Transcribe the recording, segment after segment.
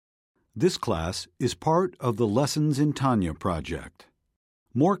This class is part of the Lessons in Tanya project.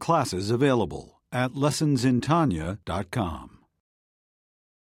 More classes available at lessonsintanya.com.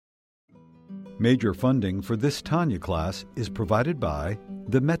 Major funding for this Tanya class is provided by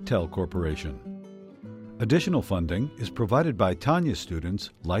the Mettel Corporation. Additional funding is provided by Tanya students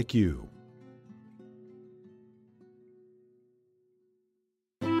like you.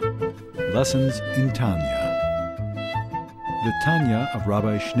 Lessons in Tanya. The Tanya of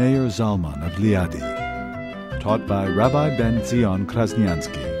Rabbi Schneur Zalman of Liadi, taught by Rabbi Ben Zion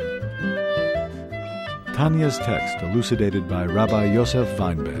Krasniansky. Tanya's text elucidated by Rabbi Yosef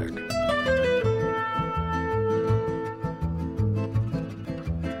Weinberg.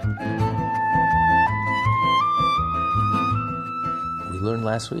 We learned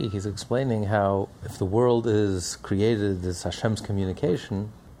last week, he's explaining how if the world is created as Hashem's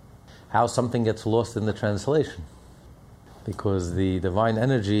communication, how something gets lost in the translation. Because the divine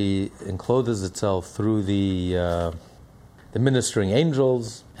energy encloses itself through the ministering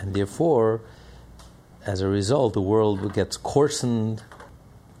angels, and therefore, as a result, the world gets coarsened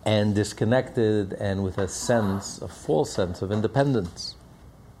and disconnected, and with a false sense of independence,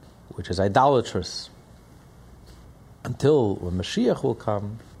 which is idolatrous. Until when Mashiach will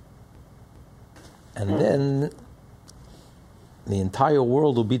come, and then the entire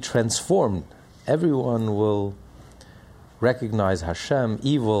world will be transformed. Everyone will recognize Hashem,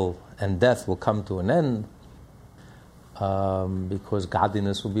 evil and death will come to an end because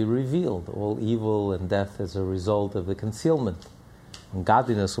godliness will be revealed. All evil and death is a result of the concealment. When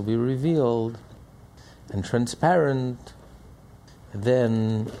godliness will be revealed and transparent,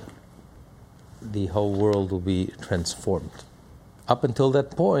 then the whole world will be transformed. Up until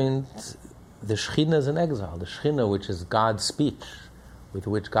that point, the Shekhinah is in exile. The Shekhinah, which is God's speech, with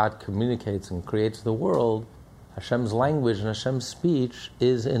which God communicates and creates the world, Hashem's language and Hashem's speech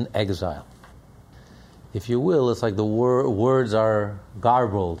is in exile. If you will, it's like the words are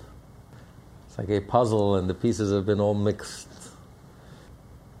garbled. It's like a puzzle and the pieces have been all mixed.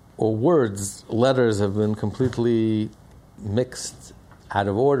 Or letters have been completely mixed, out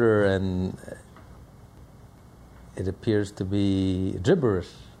of order, and it appears to be gibberish.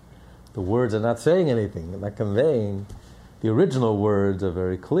 The words are not saying anything, they're not conveying. The original words are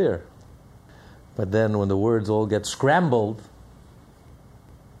very clear. But then when the words all get scrambled,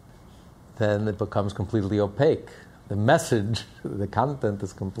 then it becomes completely opaque. The message, the content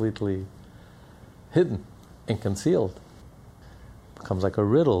is completely hidden and concealed. It becomes like a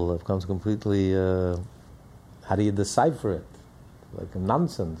riddle. It becomes completely, how do you decipher it? Like a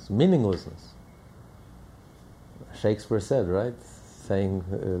nonsense, meaninglessness. Shakespeare said, right? Saying,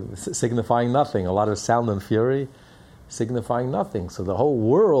 signifying nothing. A lot of sound and fury, signifying nothing. So the whole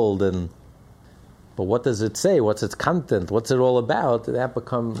world but what does it say? What's its content? What's it all about? That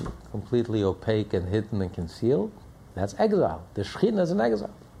becomes completely opaque and hidden and concealed. That's exile. The Shekhinah is in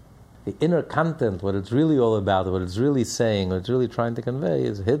exile. The inner content, what it's really all about, what it's really saying, what it's really trying to convey,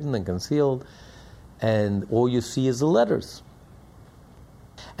 is hidden and concealed, and all you see is the letters.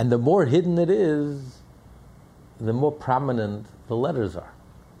 And the more hidden it is, the more prominent the letters are.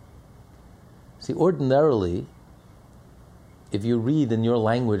 See, ordinarily, if you read in your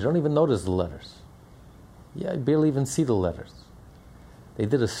language, you don't even notice the letters. Yeah, I barely even see the letters. They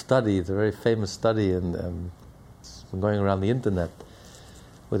did a study, it's a very famous study, and it's been going around the internet,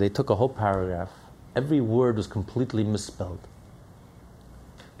 where they took a whole paragraph. Every word was completely misspelled.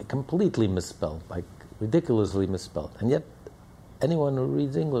 Completely misspelled, like ridiculously misspelled. And yet, anyone who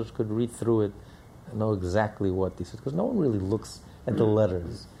reads English could read through it and know exactly what he says, because no one really looks at the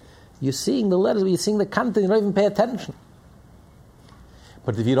letters. You're seeing the letters, but you're seeing the content, you don't even pay attention.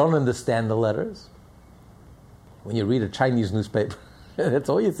 But if you don't understand the letters, when you read a Chinese newspaper, that's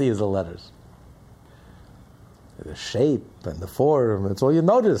all you see is the letters. The shape and the form, that's all you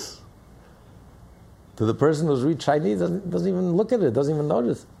notice. To the person who's read Chinese, doesn't even look at it, doesn't even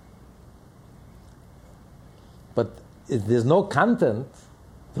notice. But if there's no content,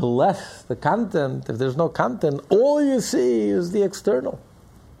 the less the content, if there's no content, all you see is the external.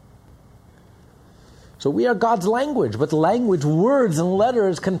 So we are God's language, but language, words and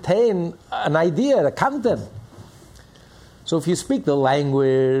letters contain an idea, a content. So if you speak the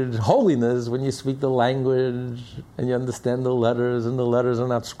language, holiness, when you speak the language and you understand the letters and the letters are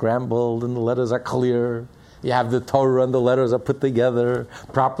not scrambled and the letters are clear, you have the Torah and the letters are put together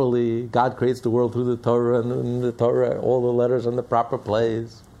properly. God creates the world through the Torah, and in the Torah all the letters are in the proper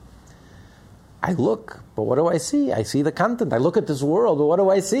place. I look, but what do I see? I see the content. I look at this world, but what do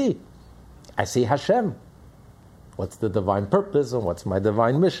I see? I see Hashem. What's the divine purpose, and what's my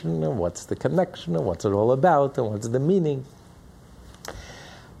divine mission, and what's the connection, and what's it all about, and what's the meaning?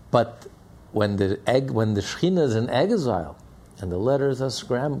 But when the Shekhinah is in exile and the letters are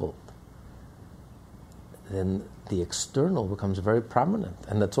scrambled, then the external becomes very prominent,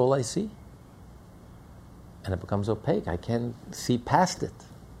 and that's all I see. And it becomes opaque. I can't see past it.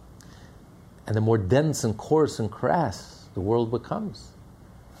 And the more dense and coarse and crass the world becomes,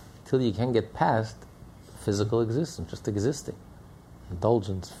 till you can't get past physical existence, just existing.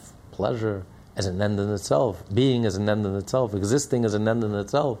 Indulgence, pleasure as an end in itself, being as an end in itself, existing as an end in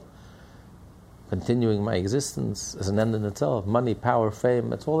itself, continuing my existence as an end in itself, money, power, fame,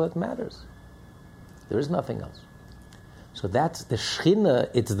 that's all that matters. There is nothing else. So that's the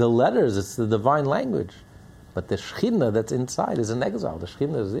Shekhinah, it's the letters, it's the divine language. But the Shekhinah that's inside is in exile. The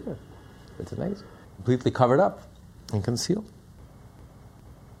Shekhinah is there. It's in exile. Completely covered up and concealed.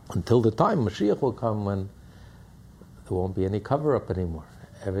 Until the time Mashiach will come when there won't be any cover-up anymore.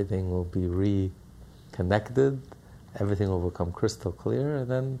 Everything will be reconnected, everything will become crystal clear, and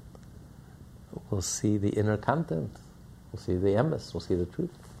then we'll see the inner content. We'll see the emes, we'll see the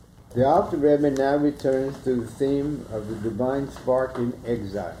truth. The Alter Rebbe now returns to the theme of the divine spark in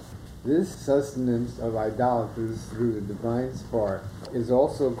exile. This sustenance of idolaters through the divine spark is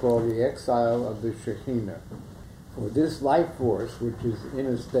also called the exile of the Shekhinah. For this life force, which is in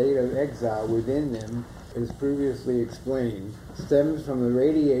a state of exile within them, as previously explained, stems from the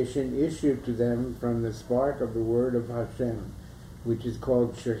radiation issued to them from the spark of the word of Hashem, which is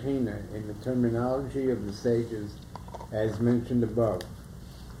called Shekhinah in the terminology of the sages, as mentioned above.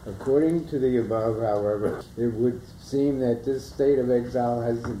 According to the above, however, it would seem that this state of exile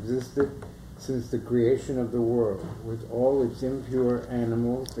has existed since the creation of the world, with all its impure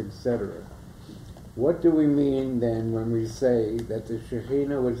animals, etc. What do we mean then when we say that the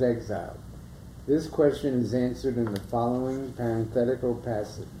Shekhinah was exiled? This question is answered in the following parenthetical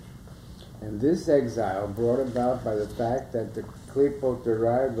passage. And this exile, brought about by the fact that the Klipot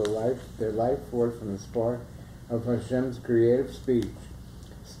derived their life force from the spark of Hashem's creative speech,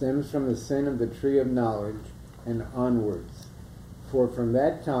 stems from the sin of the tree of knowledge and onwards. For from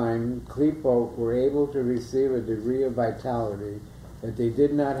that time, Klipot were able to receive a degree of vitality that they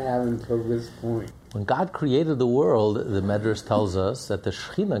did not have until this point. When God created the world, the Medrash tells us that the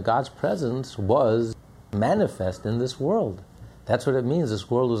Shekhinah, God's presence, was manifest in this world. That's what it means. This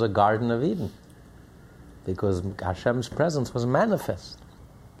world was a Garden of Eden. Because Hashem's presence was manifest.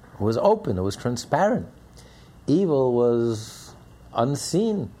 It was open, it was transparent. Evil was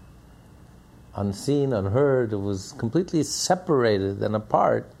unseen, unheard. It was completely separated and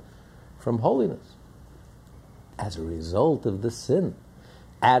apart from holiness. As a result of the sin,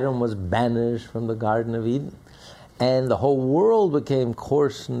 Adam was banished from the Garden of Eden. And the whole world became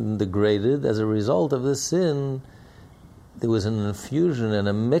coarse and degraded. As a result of this sin, there was an infusion and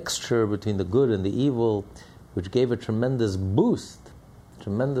a mixture between the good and the evil, which gave a tremendous boost,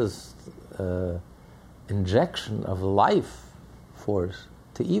 tremendous injection of life force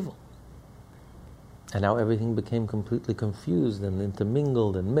to evil. And now everything became completely confused and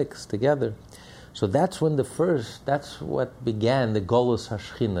intermingled and mixed together. So that's when that's what began the Golus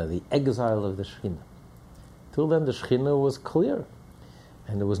HaShechina, the exile of the Shechina. Till then the Shechina was clear.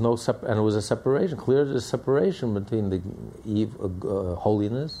 And there was and it was a separation, clear separation between the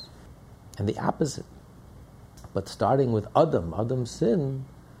holiness and the opposite. But starting with Adam's sin,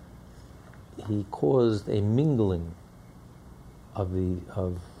 he caused a mingling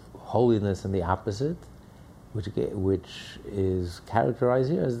of holiness and the opposite, which is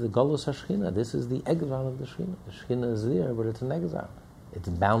characterized here as the Golus HaShechina. This is the exile of the Shechina. The Shechina is there, but it's an exile. It's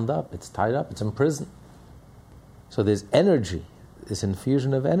bound up, it's tied up, it's imprisoned. So there's energy. This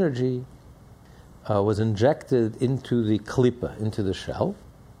infusion of energy was injected into the klipa, into the shell.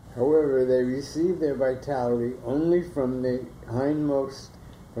 However, they receive their vitality only from the hindmost,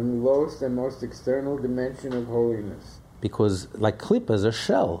 from the lowest and most external dimension of holiness. Because like klipa is a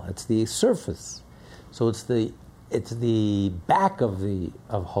shell, it's the surface. So it's the back of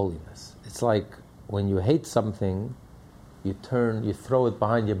holiness. It's like when you hate something, you throw it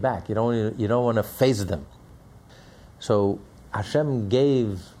behind your back. You don't want to face them. So Hashem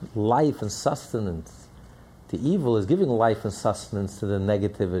gave life and sustenance. The evil is giving life and sustenance to the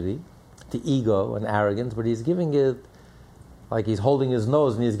negativity, to ego and arrogance, but he's giving it like he's holding his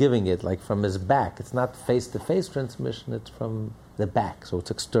nose and he's giving it like from his back. It's not face-to-face transmission, it's from the back, so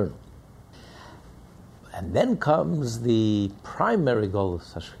it's external. And then comes the primary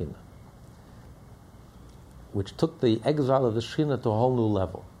Golus HaShechina, which took the exile of the Shechina to a whole new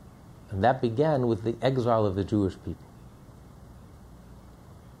level. And that began with the exile of the Jewish people.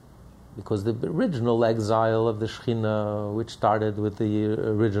 Because the original exile of the Shechina, which started with the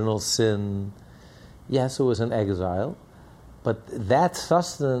original sin, yes, it was an exile, But that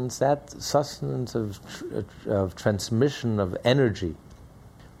sustenance of transmission of energy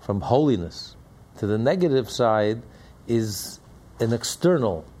from holiness to the negative side is an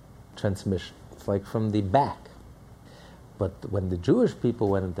external transmission. It's like from the back. But when the Jewish people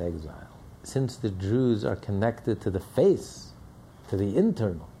went into exile, since the Jews are connected to the face, to the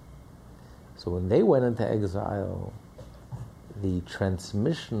internal, so when they went into exile, the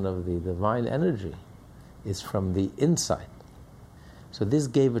transmission of the divine energy is from the inside. So this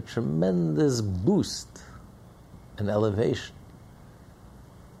gave a tremendous boost, an elevation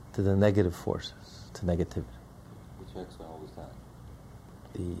to the negative forces, to negativity. Which exile was that?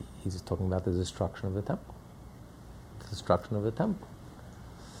 He's talking about the destruction of the temple. The destruction of the temple.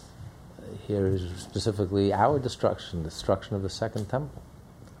 Here is specifically our destruction of the second temple.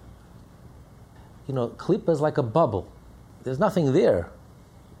 Klippa is like a bubble. There's nothing there.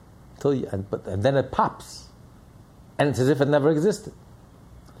 And then it pops. And it's as if it never existed.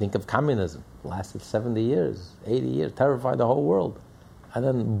 Think of communism. It lasted 70 years, 80 years, terrified the whole world. And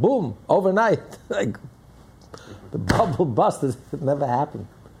then, boom, overnight, like the bubble burst as if it never happened,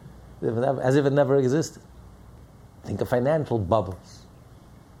 as if it never existed. Think of financial bubbles.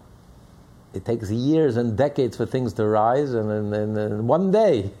 It takes years and decades for things to rise, and in one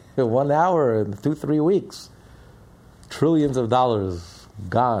day, 1 hour, in 2-3 weeks, trillions of dollars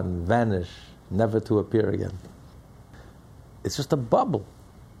gone, vanish, never to appear again. It's just a bubble.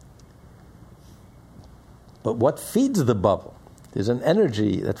 But what feeds the bubble? There's an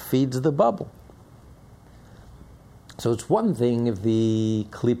energy that feeds the bubble. So it's one thing if the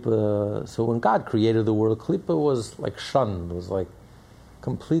Klippa... So when God created the world, Klippa was like shunned, was like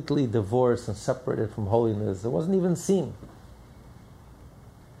completely divorced and separated from holiness. It wasn't even seen.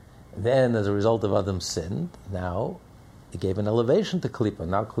 Then, as a result of Adam's sin, now it gave an elevation to Klippa.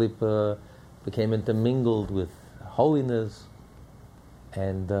 Now Klippa became intermingled with holiness,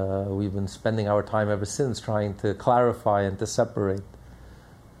 and we've been spending our time ever since trying to clarify and to separate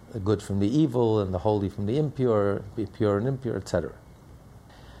the good from the evil and the holy from the impure, the pure and impure, etc.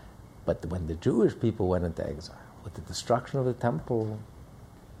 But when the Jewish people went into exile, with the destruction of the temple,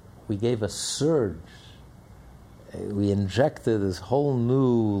 we gave a surge. We injected this whole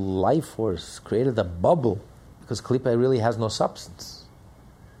new life force, created a bubble, because Klippa really has no substance.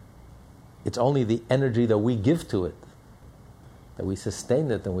 It's only the energy that we give to it, that we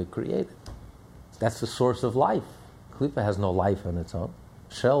sustain it and we create it. That's the source of life. Klippa has no life on its own.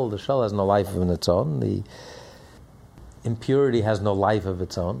 The shell has no life on its own. The impurity has no life of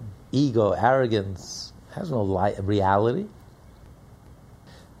its own. Ego, arrogance has no reality.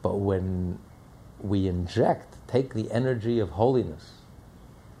 But when we take the energy of holiness,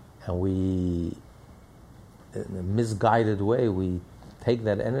 and we, in a misguided way, we take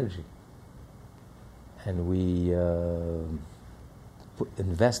that energy and we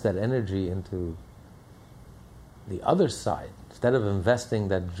invest that energy into the other side. Instead of investing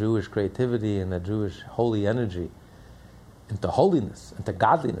that Jewish creativity and that Jewish holy energy into holiness, into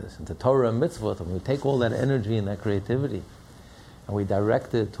godliness, into Torah and mitzvot, and we take all that energy and that creativity and we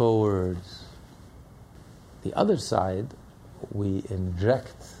direct it towards the other side, we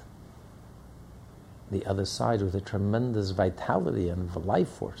inject the other side with a tremendous vitality and life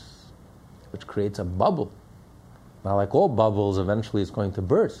force, which creates a bubble. Now, like all bubbles, eventually it's going to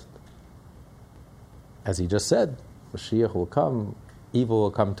burst. As he just said, Mashiach will come, evil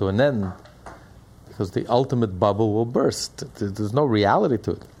will come to an end, because the ultimate bubble will burst. There's no reality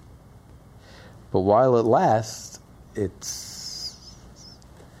to it. But while it lasts, it's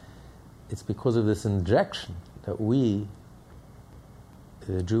because of this injection that we,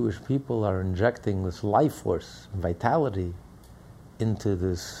 the Jewish people, are injecting this life force, vitality, into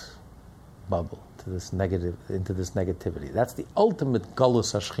this bubble, into this negativity. That's the ultimate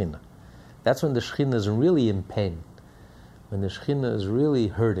galus HaShechina. That's when the Shechina is really in pain, when the Shechina is really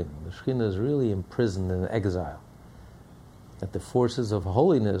hurting, the Shechina is really imprisoned in exile. That the forces of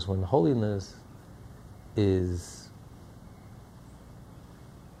holiness, when holiness is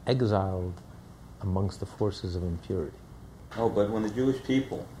exiled amongst the forces of impurity. Oh, but when the Jewish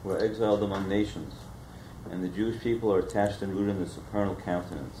people were exiled among nations, and the Jewish people are attached and rooted in the supernal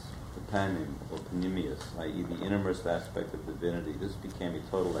countenance, the panim, or panimius, i.e. the innermost aspect of divinity, this became a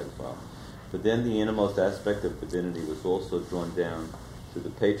total exile. But then the innermost aspect of divinity was also drawn down to the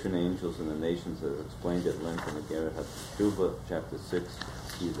patron angels and the nations, as explained at length in the Gerah HaTeshuvah, chapter 6,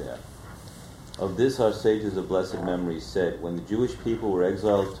 see that. Of this our sages of blessed memory said, when the Jewish people were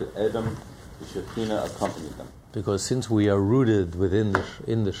exiled to Edom, the Shekhinah accompanied them. Because since we are rooted within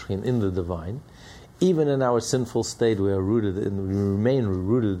in the divine, even in our sinful state we remain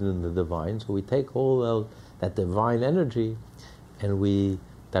rooted in the divine, so we take all that divine energy and we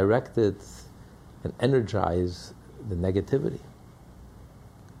direct it and energize the negativity.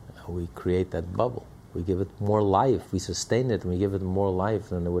 We create that bubble. We give it more life. We sustain it, and we give it more life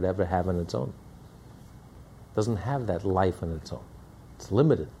than it would ever have on its own. It doesn't have that life on its own. It's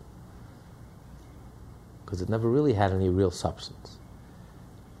limited, because it never really had any real substance.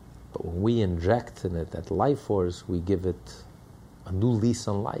 But when we inject in it that life force, we give it a new lease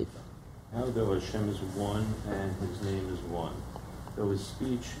on life. How though Hashem is one and His name is one, though His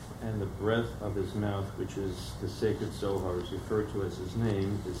speech and the breath of His mouth, which is the sacred Zohar, is referred to as His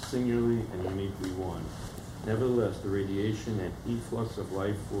name, is singularly and uniquely one. Nevertheless, the radiation and efflux of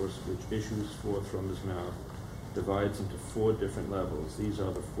life force which issues forth from His mouth divides into 4 different levels. These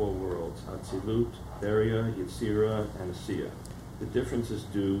are the 4 worlds: Atzilut, Beria, Yetzirah, and Asiya. The difference is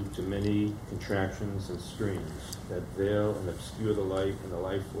due to many contractions and streams that veil and obscure the light and the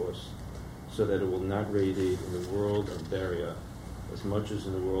life force, so that it will not radiate in the world of Beria as much as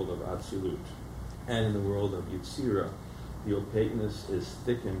in the world of Atzilut. And in the world of Yetzirah, the opaqueness is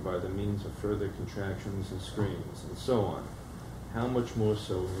thickened by the means of further contractions and screens, and so on. How much more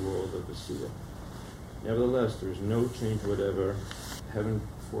so in the world of Asiya? Nevertheless, there is no change whatever, heaven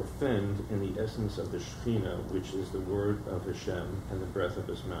forfend, in the essence of the Shekhinah, which is the word of Hashem and the breath of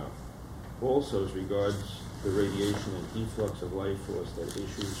His mouth. Also, as regards the radiation and efflux of life force that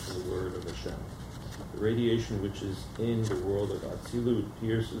issues from the word of Hashem. The radiation which is in the world of Atzilut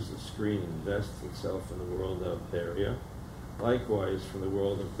pierces the screen and vests itself in the world of Beria. Likewise, from the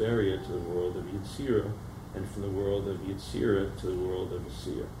world of Beria to the world of Yetzirah, and from the world of Yetzirah to the world of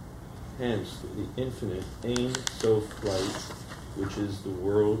Asiya. Hence, the infinite Ein Sof light, which is the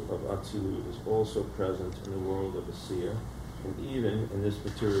world of Atzilut, is also present in the world of Asiya, and even in this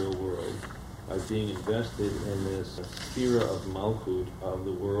material world, by being invested in this sphere of Malchut of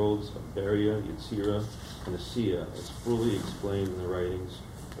the worlds of Beria, Yetzirah, and Asiya, as fully explained in the writings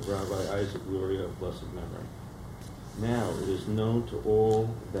of Rabbi Isaac Luria of blessed memory. Now it is known to all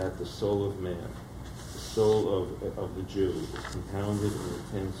that the soul of man, the soul of the Jew, is compounded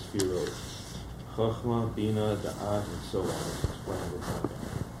in the 10 sphirot, Chachma, Bina, Da'at, and so on, as explained in Tanya.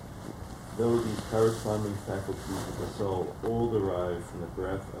 Though these corresponding faculties of the soul all derive from the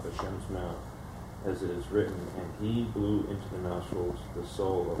breath of Hashem's mouth, as it is written, and He blew into the nostrils the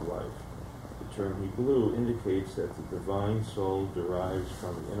soul of life. The term He blew indicates that the divine soul derives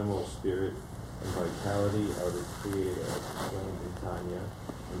from the innermost spirit and vitality of the Creator, as explained in Tanya,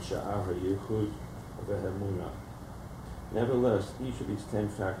 and Sha'ar HaYichud V'Emunah. Nevertheless, each of these 10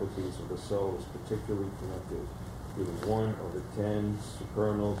 faculties of the soul is particularly connected with one of the 10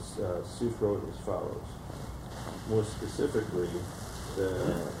 supernal sufrot as follows. More specifically,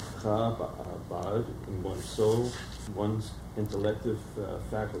 the Chabad in one's soul, one's intellective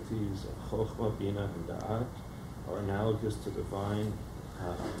faculties of Chokhmah, Bina, and Da'at are analogous to divine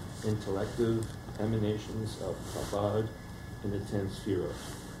intellective emanations of Chabad in the 10 spheros.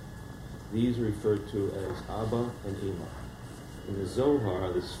 These are referred to as Abba and Ima. In the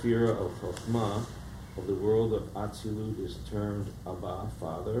Zohar, the sphere of Chokhmah of the world of Atzilut is termed Abba,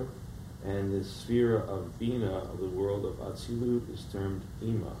 father, and the sphere of Bina of the world of Atzilut is termed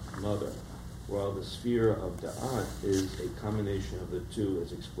Ima, mother, while the sphere of Da'at is a combination of the two,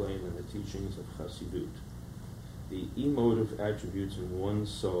 as explained in the teachings of Chassidut. The emotive attributes in one's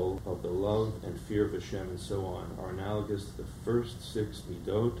soul of the love and fear of Hashem and so on are analogous to the first 6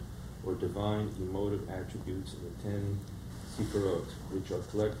 midot, or divine emotive attributes in the 10 sifrot, which are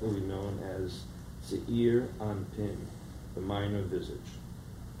collectively known as Seir Anpin, the minor visage.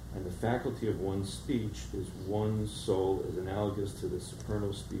 And the faculty of one's speech is one's soul is analogous to the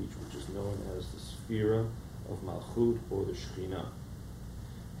supernal speech, which is known as the Sphira of Malchut, or the Shekhinah.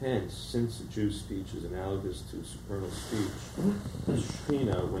 Hence, since the Jew's speech is analogous to supernal speech, the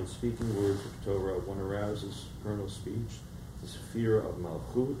Shekhinah, when speaking words of Torah, one arouses supernal speech, the Sphira of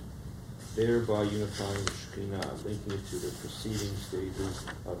Malchut, thereby unifying the Shekhinah, linking it to the preceding stages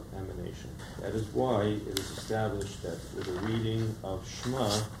of emanation. That is why it is established that with the reading of Shema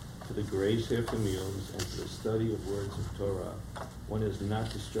to the grace after meals and to the study of words of Torah, one is not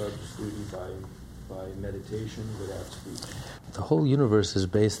discharged his duty by meditation without speech. The whole universe is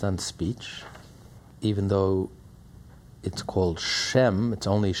based on speech, even though it's called Shem, it's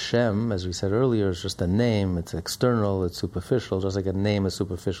only Shem, as we said earlier, it's just a name, it's external, it's superficial, just like a name is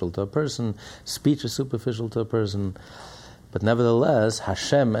superficial to a person, speech is superficial to a person, but nevertheless,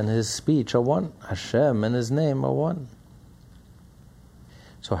 Hashem and His speech are one, Hashem and His name are one.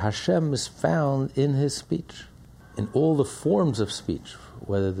 So Hashem is found in His speech, in all the forms of speech,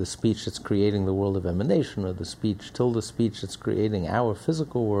 whether the speech that's creating the world of emanation, or the speech, till the speech that's creating our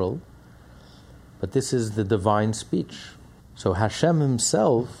physical world, but this is the divine speech. So Hashem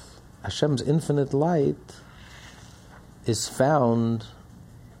himself, Hashem's infinite light, is found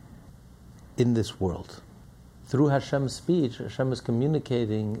in this world. Through Hashem's speech, Hashem is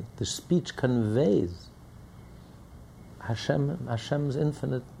communicating, the speech conveys Hashem's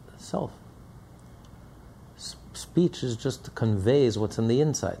infinite self. Speech is just conveys what's in the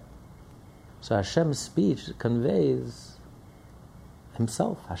inside. So Hashem's speech conveys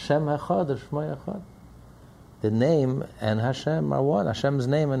himself. Hashem Echad, Shema Echad. The name and Hashem are one. Hashem's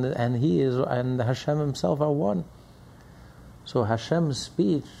name and He is, and Hashem himself are one. So Hashem's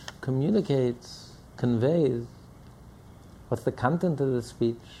speech communicates, conveys. What's the content of the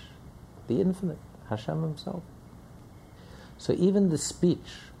speech? The infinite, Hashem himself. So even the speech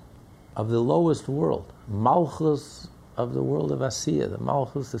of the lowest world, Malchus of the world of Asiya, the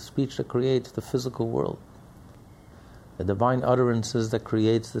Malchus, the speech that creates the physical world, the divine utterances that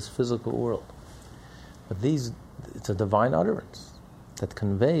creates this physical world. But it's a divine utterance that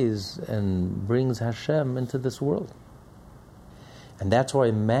conveys and brings Hashem into this world. And that's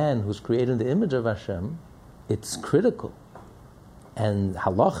why man who's created in the image of Hashem, it's critical. And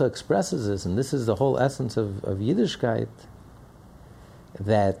Halacha expresses this, and this is the whole essence of Yiddishkeit,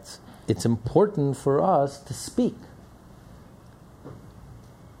 that it's important for us to speak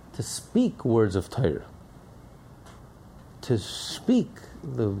words of Torah, to speak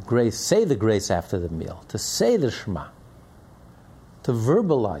the grace, say the grace after the meal, to say the Shema, to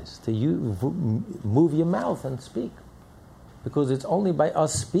verbalize, to move your mouth and speak. Because it's only by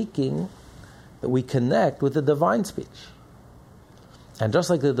us speaking that we connect with the divine speech. And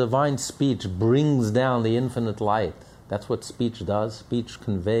just like the divine speech brings down the infinite light, that's what speech does. Speech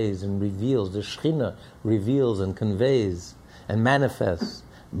conveys and reveals. The Shekhinah reveals and conveys and manifests,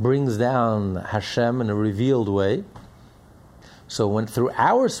 brings down Hashem in a revealed way. So when through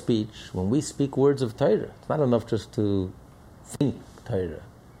our speech, when we speak words of Torah, it's not enough just to think Torah,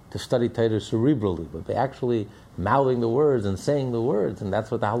 to study Torah cerebrally, but by actually mouthing the words and saying the words, and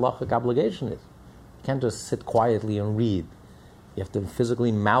that's what the halachic obligation is. You can't just sit quietly and read. You have to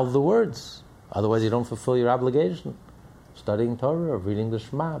physically mouth the words, otherwise you don't fulfill your obligation. Studying Torah, of reading the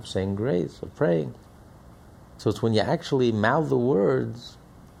Shema, of saying grace, of praying. So it's when you actually mouth the words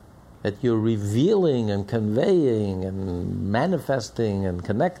that you're revealing and conveying and manifesting and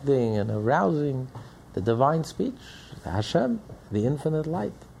connecting and arousing the divine speech, the Hashem, the infinite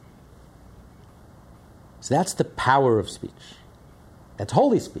light. So that's the power of speech. That's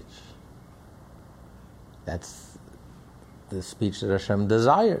holy speech. That's the speech that Hashem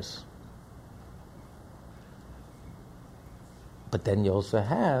desires. But then you also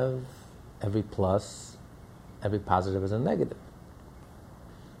have every plus, every positive is a negative.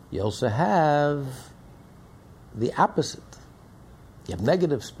 You also have the opposite. You have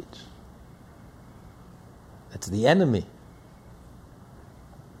negative speech. That's the enemy,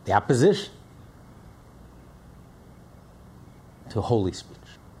 the opposition to holy speech.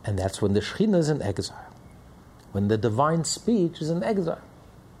 And that's when the Shekhinah is in exile, when the divine speech is in exile.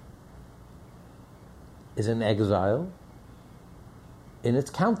 Is in exile in its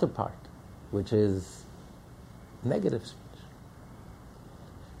counterpart, which is negative speech.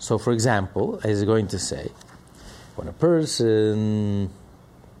 So, for example, as he's going to say, when a person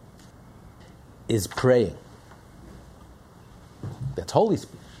is praying, that's holy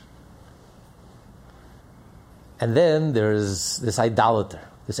speech. And then there's this idolater,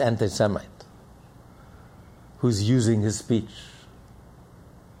 this anti-Semite, who's using his speech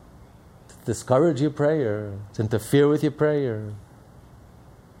to discourage your prayer, to interfere with your prayer,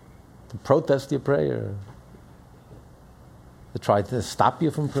 to protest your prayer, to try to stop you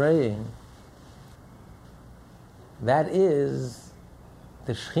from praying. That is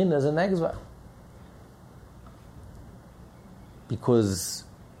the Shekhinah is in exile. Because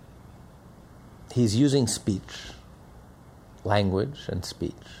he's using speech, language and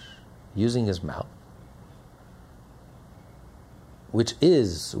speech, using his mouth, which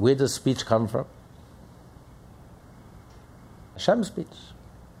is, where does speech come from? Hashem's speech,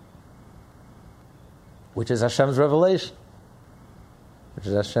 which is Hashem's revelation, which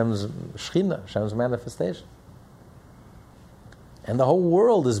is Hashem's Shekhinah, Hashem's manifestation. And the whole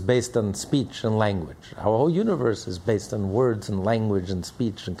world is based on speech and language. Our whole universe is based on words and language and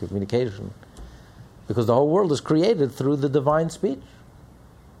speech and communication. Because the whole world is created through the divine speech.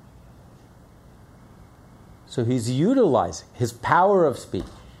 So he's utilizing his power of speech,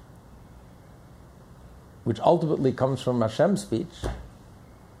 which ultimately comes from Hashem's speech,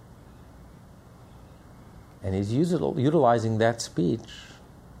 and he's utilizing that speech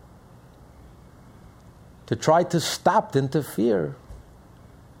to try to stop, to interfere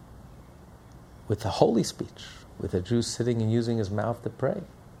with the holy speech, with a Jew sitting and using his mouth to pray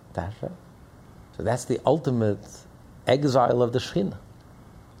to Hashem. So that's the ultimate exile of the Shekhinah.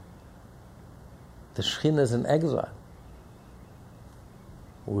 The Shekhinah is in exile,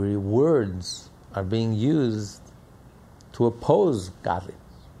 where words are being used to oppose godliness.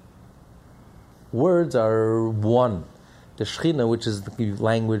 Words are one. The Shekhinah, which is the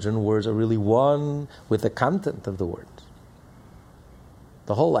language and words, are really one with the content of the words.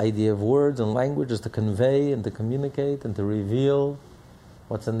 The whole idea of words and language is to convey and to communicate and to reveal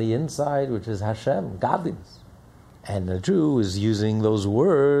what's in the inside, which is Hashem, godliness. And the Jew is using those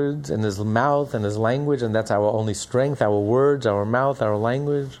words and his mouth and his language, and that's our only strength, our words, our mouth, our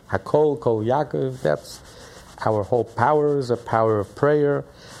language. Hakol, Kol Yaakov, that's our whole powers, a power of prayer,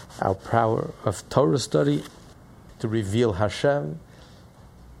 our power of Torah study, to reveal Hashem.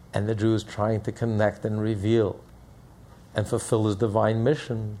 And the Jew is trying to connect and reveal and fulfill his divine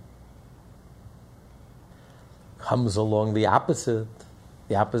mission. Comes along the opposite,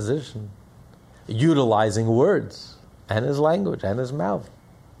 the opposition, utilizing words and his language and his mouth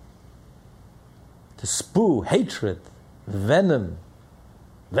to spew hatred, venom,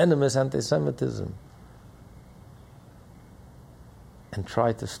 venomous anti-Semitism, and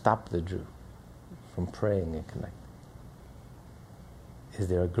try to stop the Jew from praying and connecting. Is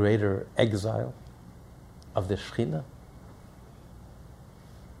there a greater exile of the Shekhinah?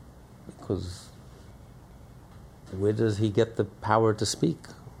 Because where does he get the power to speak?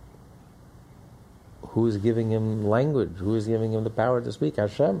 Who is giving him language? Who is giving him the power to speak?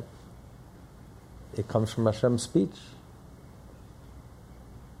 Hashem. It comes from Hashem's speech.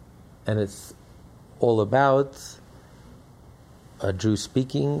 And it's all about a Jew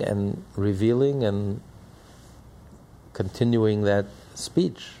speaking and revealing and continuing that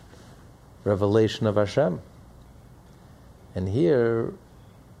speech, revelation of Hashem. And here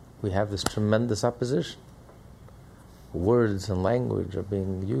we have this tremendous opposition. Words and language are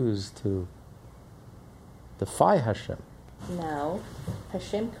being used to defy Hashem. Now,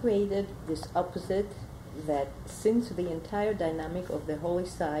 Hashem created this opposite that, since the entire dynamic of the holy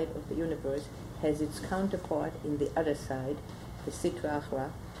side of the universe has its counterpart in the other side, the Sitra Achra,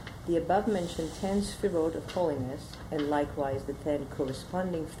 the above-mentioned 10 Sfirot of holiness, and likewise the 10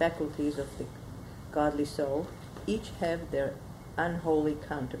 corresponding faculties of the godly soul, each have their unholy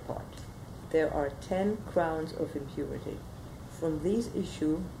counterpart. There are 10 crowns of impurity. From these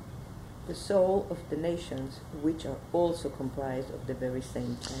issue the soul of the nations, which are also comprised of the very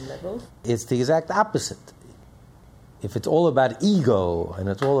same 10 levels. It's the exact opposite. If it's all about ego, and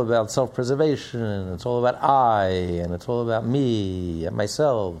it's all about self-preservation, and it's all about I, and it's all about me, and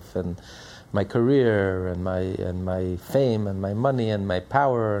myself, and my career, and my fame, and my money, and my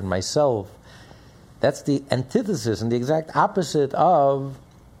power, and myself, that's the antithesis and the exact opposite of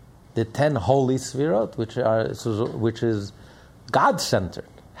the 10 holy Sfirot, which is God-centered.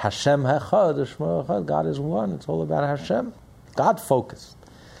 Hashem Echad, Shmo Echad, God is one. It's all about Hashem, God-focused.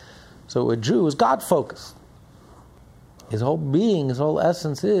 So a Jew is God-focused. His whole being, his whole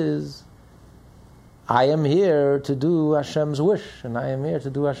essence is, I am here to do Hashem's wish, and I am here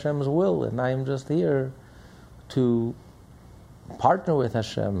to do Hashem's will, and I am just here to partner with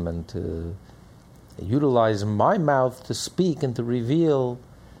Hashem and to utilize my mouth to speak and to reveal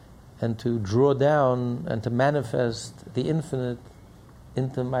and to draw down and to manifest the infinite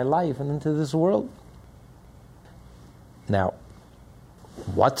into my life and into this world. Now,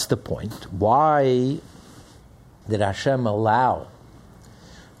 what's the point? Why did Hashem allow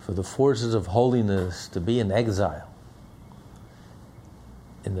for the forces of holiness to be in exile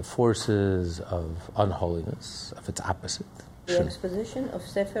in the forces of unholiness, of its opposite? The exposition of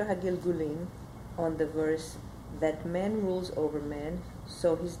Sefer HaGilgulim on the verse that man rules over man,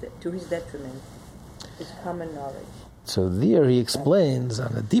 so to his detriment, is common knowledge. So there he explains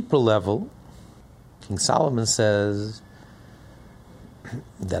on a deeper level. King Solomon says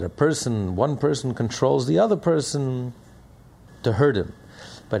that one person controls the other person to hurt him.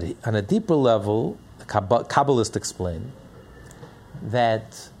 But on a deeper level, the Kabbalists explain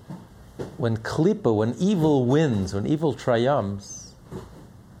that when Klippa, when evil wins, when evil triumphs,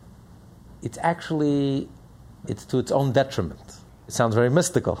 it's to its own detriment. It sounds very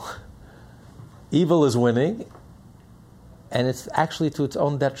mystical. Evil is winning, and it's actually to its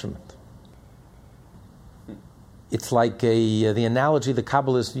own detriment. It's like the analogy the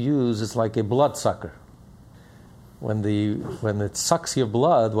Kabbalists use is like a bloodsucker. When it sucks your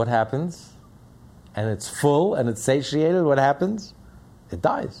blood, what happens? And it's full and it's satiated, what happens? It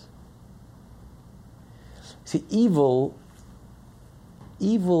dies. See, evil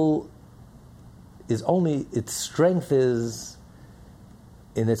is only, its strength is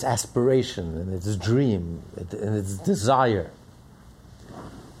in its aspiration, in its dream, in its desire.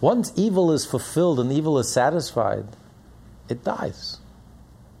 Once evil is fulfilled and evil is satisfied, it dies.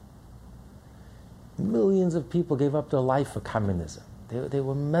 Millions of people gave up their life for communism. They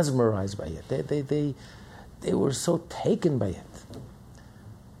were mesmerized by it. They were so taken by it.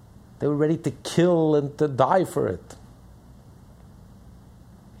 They were ready to kill and to die for it.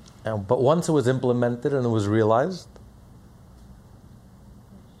 But once it was implemented and it was realized,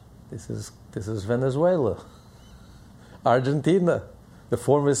 this is Venezuela, Argentina, the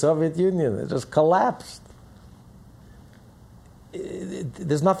former Soviet Union. It just collapsed.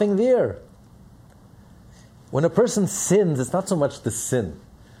 There's nothing there. When a person sins, it's not so much the sin,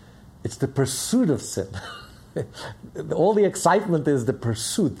 it's the pursuit of sin. All the excitement is the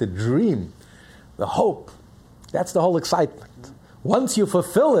pursuit, the dream, the hope. That's the whole excitement. Once you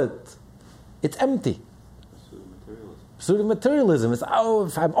fulfill it, it's empty. Pursuit of materialism is,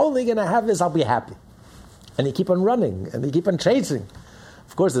 if I'm only going to have this, I'll be happy. And you keep on running, and you keep on chasing.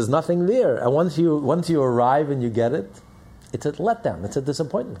 Of course, there's nothing there. And once you arrive and you get it, it's a letdown, it's a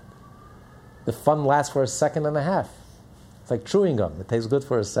disappointment. The fun lasts for a second and a half. It's like chewing gum. It tastes good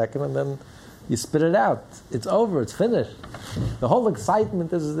for a second, and then you spit it out. It's over, it's finished. The whole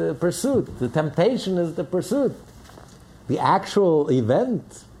excitement is the pursuit. The temptation is the pursuit. The actual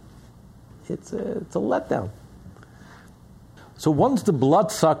event, it's a letdown. So once the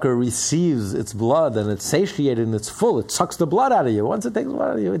bloodsucker receives its blood and it's satiated and it's full, it sucks the blood out of you. Once it takes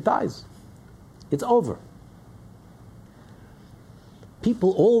blood out of you, it dies. It's over.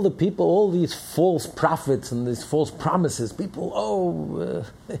 All these false prophets and these false promises, it's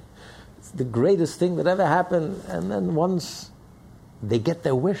the greatest thing that ever happened. And then once they get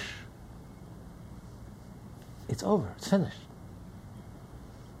their wish, it's over, it's finished.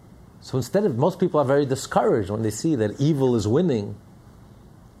 So most people are very discouraged when they see that evil is winning.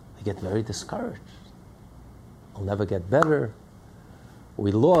 They get very discouraged. I'll never get better.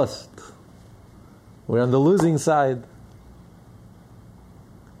 We lost. We're on the losing side.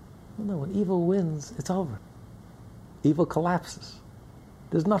 No, when evil wins, it's over. Evil collapses.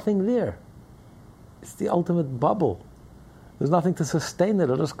 There's nothing there. It's the ultimate bubble. There's nothing to sustain it.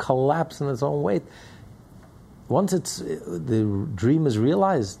 It'll just collapse in its own weight. Once the dream is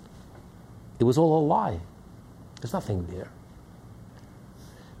realized, it was all a lie. There's nothing there.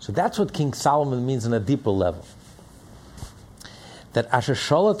 So that's what King Solomon means on a deeper level. That Asher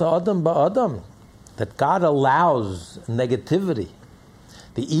Sholat Adam Ba'adam, that God allows negativity,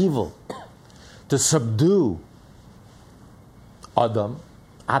 the evil, to subdue Adam,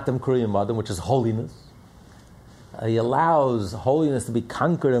 Atam Kuriyim Adam, which is holiness. He allows holiness to be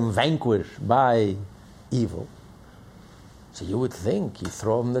conquered and vanquished by evil. So you would think, you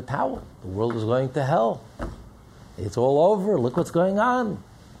throw him the towel. The world is going to hell. It's all over. Look what's going on.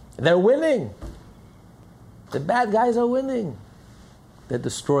 They're winning. The bad guys are winning. They're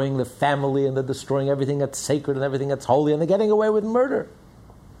destroying the family and they're destroying everything that's sacred and everything that's holy, and they're getting away with murder.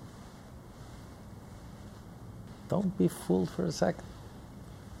 Don't be fooled for a second.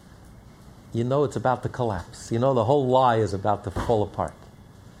 You know it's about to collapse. You know the whole lie is about to fall apart.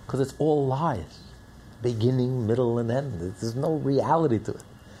 Because it's all lies. Beginning, middle, and end. There's no reality to it.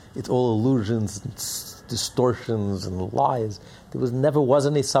 It's all illusions, and distortions, and lies. There never was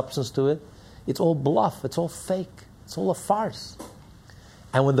any substance to it. It's all bluff. It's all fake. It's all a farce.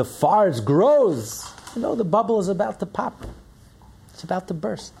 And when the farce grows, the bubble is about to pop. It's about to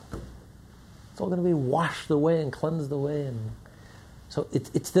burst. It's all going to be washed away and cleansed away, and so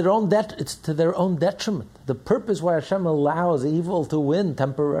it's to their own detriment. The purpose why Hashem allows evil to win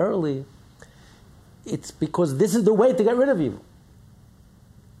temporarily, it's because this is the way to get rid of evil.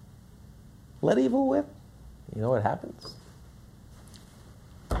 Let evil win. You know what happens?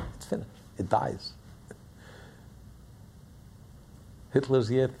 It's finished. It dies. Hitler's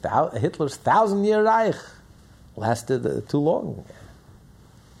 1,000-year Reich lasted too long.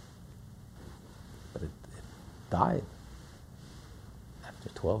 But it died after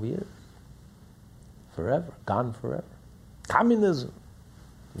 12 years. Forever. Gone forever. Communism.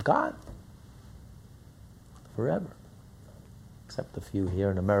 Gone. Forever. Except a few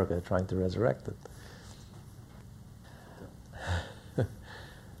here in America trying to resurrect it.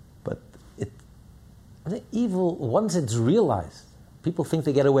 But the evil, once it's realized, people think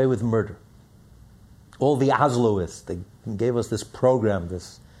they get away with murder. All the Osloists, they gave us this program,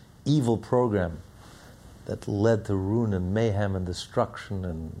 this evil program that led to ruin and mayhem and destruction.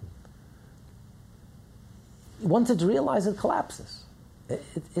 And once it's realized, it collapses.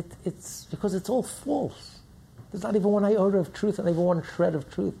 It's because it's all false. There's not even one iota of truth, not even one shred of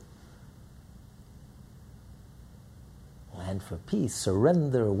truth. stand for peace,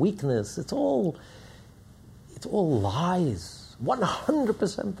 surrender, weakness. It's all lies.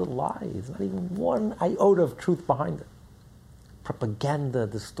 100% the lies. Not even one iota of truth behind it. Propaganda,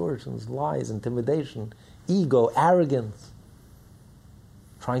 distortions, lies, intimidation, ego, arrogance.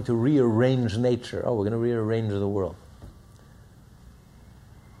 Trying to rearrange nature. Oh, we're going to rearrange the world.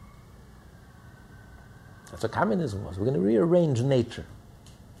 That's what communism was. We're going to rearrange nature.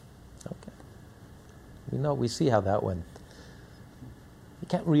 Okay. We see how that went. You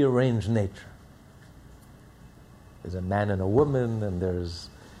can't rearrange nature. There's a man and a woman, and there's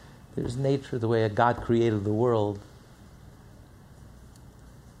nature, the way God created the world.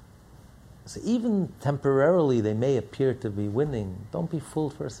 So even temporarily they may appear to be winning. Don't be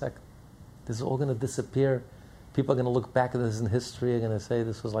fooled for a second. This is all going to disappear. People are going to look back at this in history, are going to say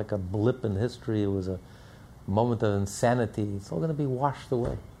this was like a blip in history. It was a moment of insanity. It's all going to be washed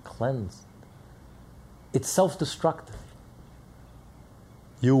away, cleansed. It's self-destructive.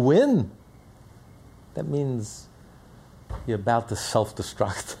 You win. That means you're about to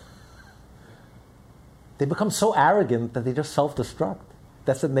self-destruct. They become so arrogant that they just self-destruct.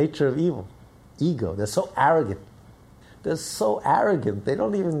 That's the nature of evil. Ego. They're so arrogant. They're so arrogant. They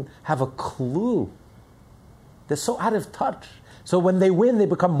don't even have a clue. They're so out of touch. So when they win, they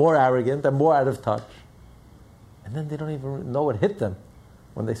become more arrogant and more out of touch. And then they don't even know what hit them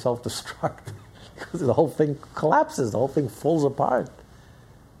when they self-destruct. Because the whole thing collapses. The whole thing falls apart.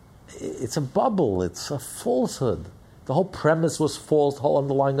 It's a bubble. It's a falsehood. The whole premise was false. The whole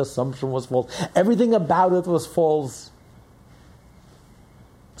underlying assumption was false. Everything about it was false.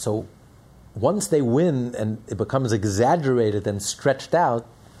 So once they win and it becomes exaggerated and stretched out,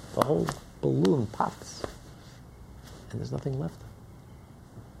 the whole balloon pops. And there's nothing left.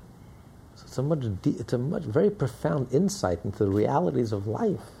 So it's a much very profound insight into the realities of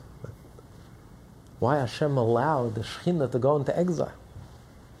life. Why Hashem allowed the Shekhinah to go into exile.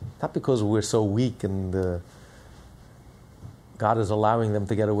 Not because we're so weak and God is allowing them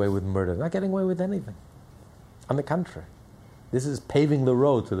to get away with murder. They're not getting away with anything. On the contrary. This is paving the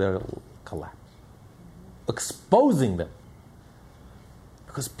road to their collapse. Exposing them.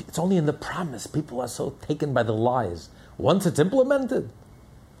 Because it's only in the promise. People are so taken by the lies. Once it's implemented,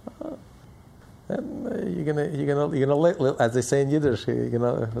 then you're gonna lick, as they say in Yiddish, you're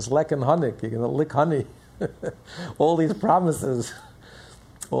gonna lick and honey. You're gonna lick honey. All these promises,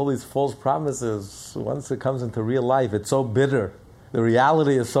 all these false promises. Once it comes into real life, it's so bitter. The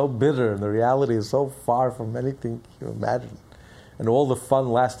reality is so bitter, and the reality is so far from anything you imagine. And all the fun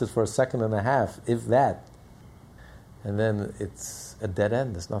lasted for a second and a half, if that. And then it's a dead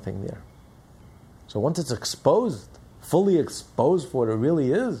end. There's nothing there. So once it's exposed, fully exposed for what it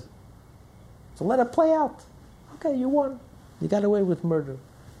really is, so let it play out. Okay, you won. You got away with murder.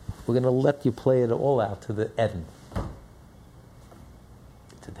 We're going to let you play it all out to the end.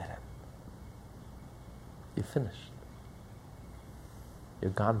 It's a dead end. You're finished. You're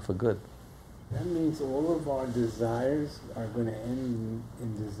gone for good. That means all of our desires are going to end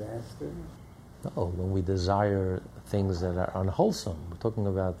in disaster? No, when we desire things that are unwholesome, we're talking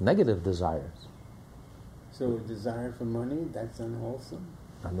about negative desires. So a desire for money, that's unwholesome?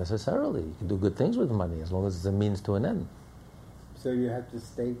 Not necessarily. You can do good things with money as long as it's a means to an end. So you have to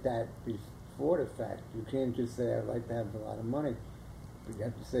state that before the fact. You can't just say, I'd like to have a lot of money. You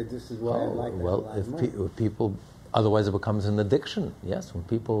have to say, this is why I'd like to have a lot of money. If people... Otherwise it becomes an addiction. Yes,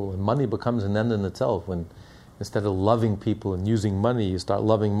 when money becomes an end in itself, when instead of loving people and using money, you start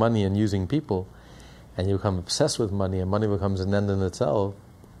loving money and using people, and you become obsessed with money, and money becomes an end in itself,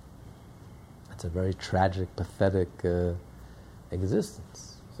 that's a very tragic, pathetic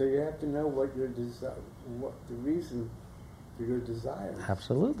existence. So you have to know what the reason for your desire.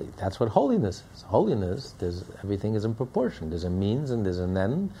 Absolutely. That's what holiness is. Holiness, everything is in proportion. There's a means and there's an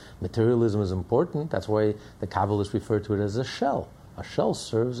end. Materialism is important. That's why the Kabbalists refer to it as a shell. A shell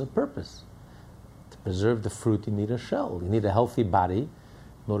serves a purpose. To preserve the fruit, you need a shell. You need a healthy body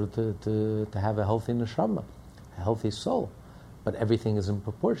in order to have a healthy neshama, a healthy soul. But everything is in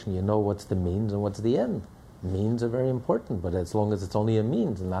proportion. You know what's the means and what's the end. Means are very important, but as long as it's only a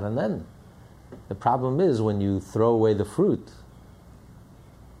means and not an end. The problem is when you throw away the fruit,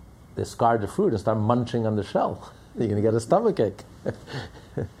 discard the fruit and start munching on the shell, you're going to get a stomachache.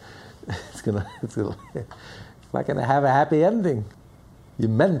 It's not going to have a happy ending. You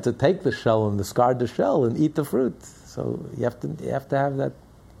meant to take the shell and discard the shell and eat the fruit. So you have to have that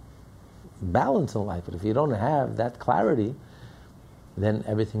balance in life. But if you don't have that clarity, then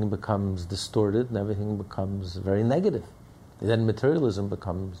everything becomes distorted and everything becomes very negative. Then materialism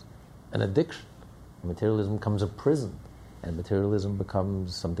becomes an addiction. Materialism becomes a prison, and materialism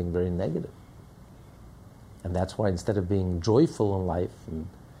becomes something very negative. And that's why instead of being joyful in life and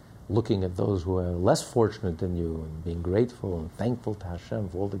looking at those who are less fortunate than you and being grateful and thankful to Hashem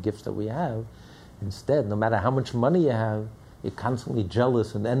for all the gifts that we have, instead, no matter how much money you have, you're constantly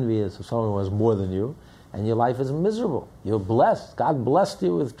jealous and envious of someone who has more than you, and your life is miserable. You're blessed. God blessed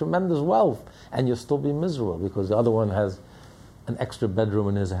you with tremendous wealth, and you'll still be miserable because the other one has an extra bedroom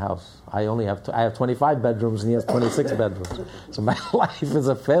in his house. I have 25 bedrooms and he has 26 bedrooms. So my life is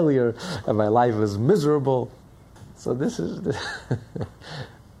a failure and my life is miserable. So this is,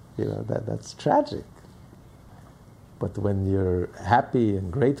 that's tragic. But when you're happy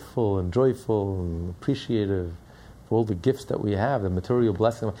and grateful and joyful and appreciative for all the gifts that we have, the material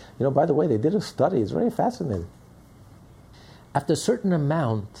blessing. By the way, they did a study, it's very fascinating. After a certain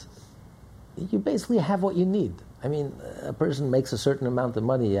amount, you basically have what you need. I mean, a person makes a certain amount of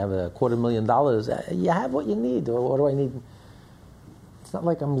money, you have $250,000, you have what you need. What do I need? It's not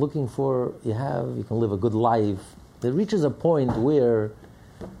like I'm looking for, you can live a good life. It reaches a point where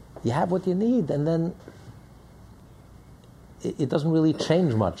you have what you need, and then it doesn't really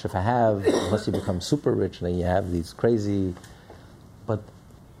change much if I have, unless you become super rich and then you have these crazy. But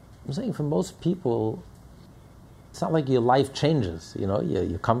I'm saying for most people, it's not like your life changes.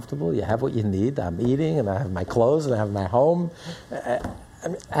 You're comfortable, you have what you need. I'm eating and I have my clothes and I have my home. I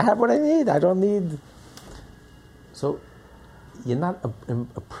have what I need. I don't need. So you're not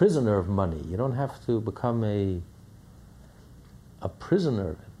a prisoner of money. You don't have to become a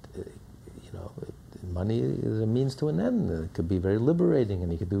prisoner. Money is a means to an end. It could be very liberating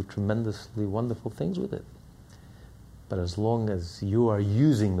and you could do tremendously wonderful things with it. But as long as you are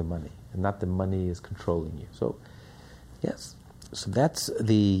using the money and not the money is controlling you. So, yes. So that's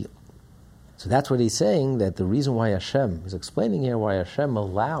what he's saying, that the reason why Hashem, he's explaining here why Hashem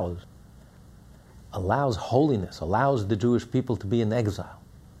allows holiness, allows the Jewish people to be in exile,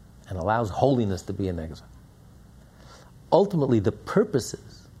 and allows holiness to be in exile. Ultimately, the purpose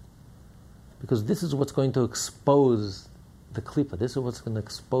is, because this is what's going to expose the klipa. This is what's going to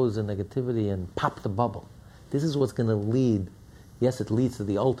expose the negativity and pop the bubble. This is what's going to lead. Yes, it leads to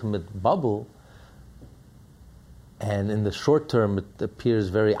the ultimate bubble, and in the short term it appears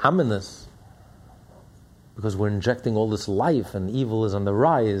very ominous because we're injecting all this life, and evil is on the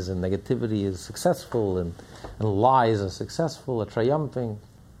rise, and negativity is successful, and lies are successful, are triumphing.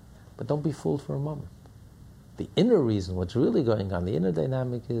 But don't be fooled for a moment. The inner reason, what's really going on, the inner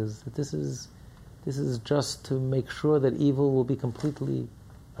dynamic is that this is just to make sure that evil will be completely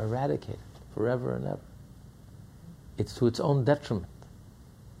eradicated forever and ever. It's to its own detriment.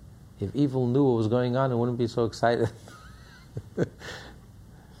 If evil knew what was going on, it wouldn't be so excited. But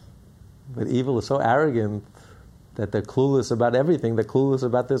evil is so arrogant that they're clueless about everything. They're clueless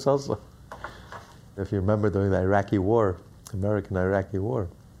about this also. If you remember during the Iraqi war, American-Iraqi war,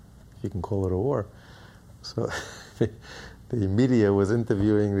 if you can call it a war, so the media was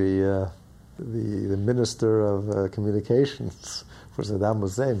interviewing the minister of communications for Saddam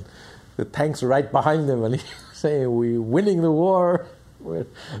Hussein. The tanks are right behind him, and he's saying, "We're winning the war. We're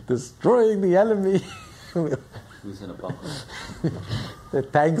destroying the enemy." Who's in a bunker? The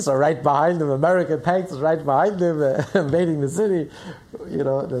tanks are right behind him. American tanks are right behind him, invading the city.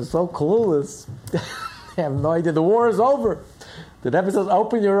 They're so clueless. They have no idea. The war is over. The Rebbe says,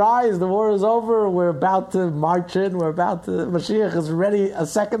 open your eyes, the war is over, we're about to march in, Mashiach is ready a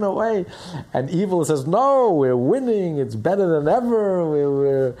second away. And evil says, no, we're winning, it's better than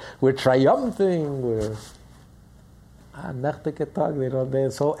ever, we're triumphing, they're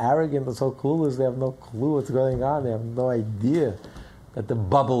so arrogant and so clueless, they have no clue what's going on, they have no idea that the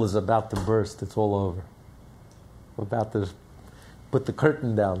bubble is about to burst, it's all over. We're about to put the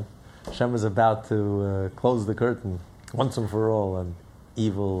curtain down. Hashem is about to close the curtain once and for all on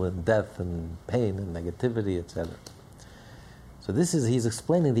evil and death and pain and negativity, etc. So he's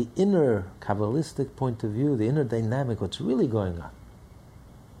explaining the inner Kabbalistic point of view, the inner dynamic, what's really going on,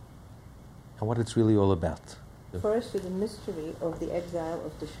 and what it's really all about. Refers to the mystery of the exile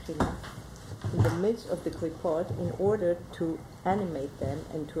of the Shekhinah in the midst of the Klipot in order to animate them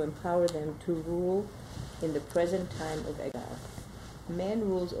and to empower them to rule in the present time of exile. Man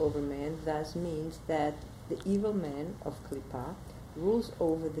rules over man thus means that the evil man of Klippa rules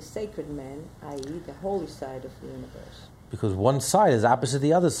over the sacred man, i.e. the holy side of the universe. Because one side is opposite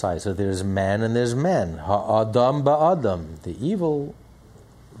the other side. So there's man and there's man. Ha'adam ba'adam. The evil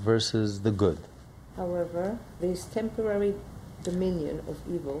versus the good. However, this temporary dominion of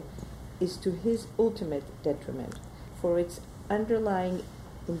evil is to his ultimate detriment, for its underlying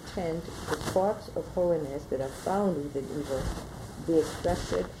intent, the sparks of holiness that are found within evil be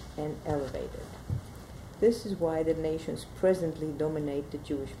extracted and elevated. This is why the nations presently dominate the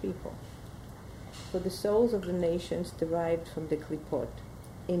Jewish people. for the souls of the nations derived from the Klipot,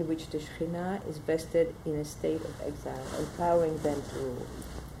 in which the Shekhinah is vested in a state of exile, empowering them to rule.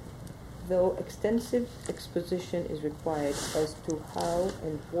 Though extensive exposition is required as to how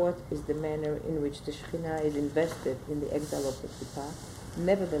and what is the manner in which the Shekhinah is invested in the exile of the Klippah,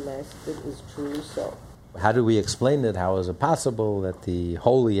 nevertheless, it is truly so. How do we explain it? How is it possible that the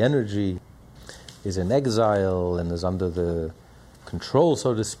holy energy is in exile and is under the control,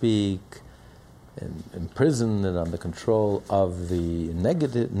 so to speak, and imprisoned and under control of the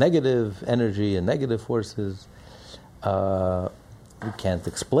negative energy and negative forces? We can't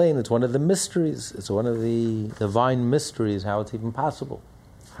explain. It's one of the mysteries. It's one of the divine mysteries, how it's even possible.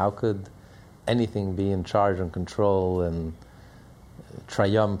 How could anything be in charge and control and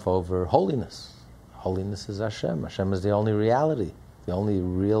triumph over holiness? Holiness is Hashem. Hashem is the only reality, the only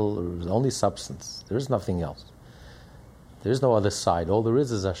real, the only substance. There is nothing else. There is no other side. All there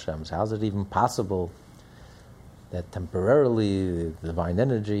is Hashem. So how is it even possible that temporarily the divine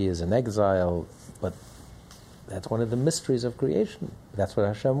energy is in exile, but that's one of the mysteries of creation. That's what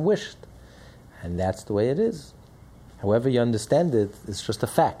Hashem wished. And that's the way it is. However you understand it, it's just a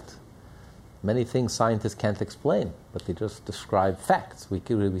fact. Many things scientists can't explain, but they just describe facts. We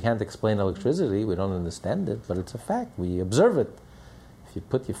can't explain electricity, we don't understand it, but it's a fact. We observe it. If you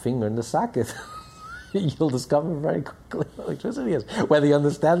put your finger in the socket, you'll discover very quickly what electricity is. Whether you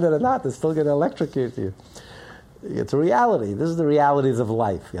understand it or not, it's still going to electrocute you. It's a reality. This is the realities of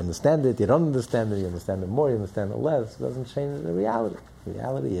life. You understand it, you don't understand it, you understand it more, you understand it less. It doesn't change the reality. The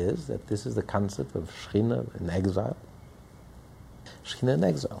reality is that this is the concept of Shekhinah in exile. Shekhinah in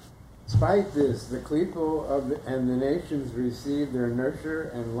exile. Despite this, the Klipot and the nations receive their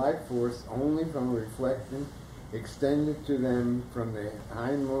nurture and life force only from a reflection extended to them from the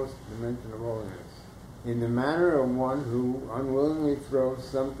hindmost dimension of holiness, in the manner of one who unwillingly throws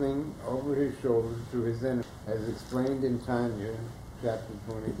something over his shoulder to his enemy, as explained in Tanya, chapter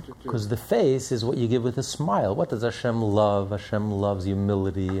 22. Because the face is what you give with a smile. What does Hashem love? Hashem loves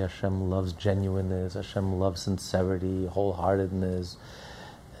humility. Hashem loves genuineness. Hashem loves sincerity, wholeheartedness,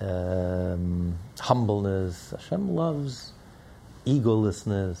 humbleness. Hashem loves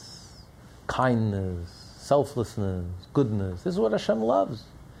egolessness, kindness, selflessness, goodness. This is what Hashem loves.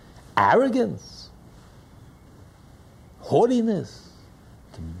 Arrogance, haughtiness,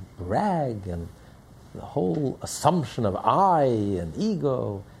 to brag, and the whole assumption of I and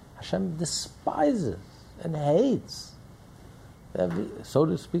ego, Hashem despises and hates, so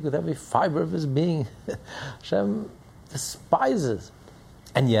to speak, with every fiber of his being. Hashem despises.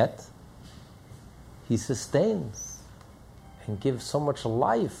 And yet, he sustains and gives so much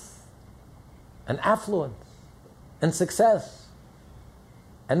life and affluence and success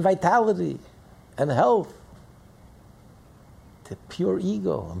and vitality and health to pure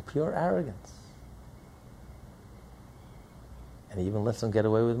ego and pure arrogance. And he even lets them get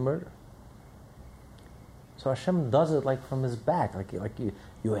away with murder. So Hashem does it like from his back, like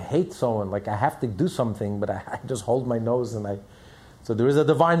you hate someone, like I have to do something, but I just hold my nose and So there is a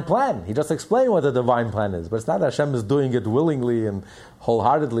divine plan. He just explained what the divine plan is. But it's not that Hashem is doing it willingly and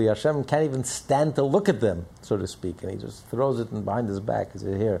wholeheartedly. Hashem can't even stand to look at them, so to speak. And he just throws it behind his back. He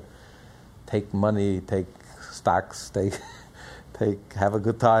says, here, take money, take stocks, have a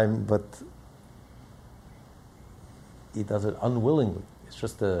good time. But he does it unwillingly. It's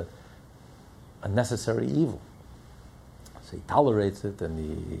just a necessary evil. So he tolerates it,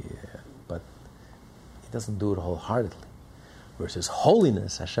 but he doesn't do it wholeheartedly. Versus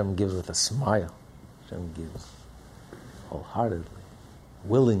holiness, Hashem gives with a smile. Hashem gives wholeheartedly,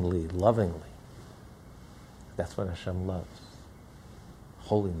 willingly, lovingly. That's what Hashem loves.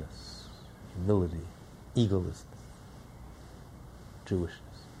 Holiness, humility, egolessness, Jewishness.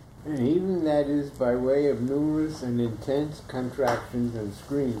 And even that is by way of numerous and intense contractions and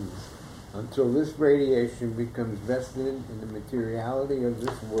screens, until this radiation becomes vested in the materiality of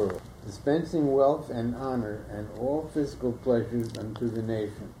this world, dispensing wealth and honor and all physical pleasures unto the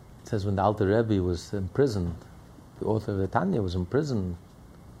nation. It says when the Alter Rebbe was imprisoned, the author of the Tanya was imprisoned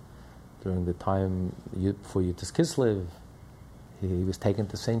during the time before Yutis Kislev. He was taken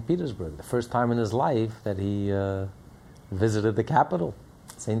to St. Petersburg, the first time in his life that he visited the capital,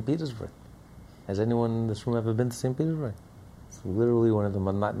 St. Petersburg. Has anyone in this room ever been to St. Petersburg? It's literally one of the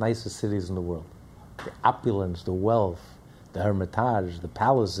nicest cities in the world. The opulence, the wealth, the Hermitage, the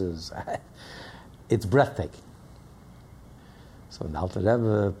palaces. It's breathtaking. So when Alter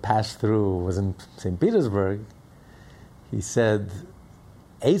Rebbe passed through, was in St. Petersburg, he said,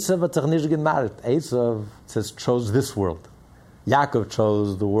 Esav hat sich nicht genarrt. Esav says, chose this world. Yaakov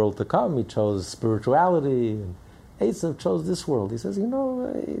chose the world to come. He chose spirituality and Esav chose this world. He says, he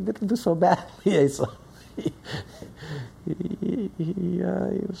didn't do so badly, Esav. He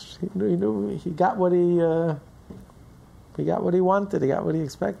got what he wanted. He got what he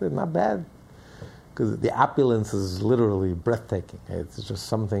expected. Not bad, because the opulence is literally breathtaking. It's just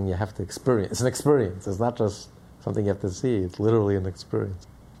something you have to experience. It's an experience. It's not just something you have to see. It's literally an experience.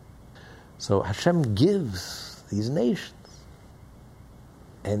 So Hashem gives these nations,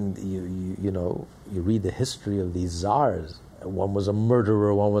 and you read the history of these czars. One was a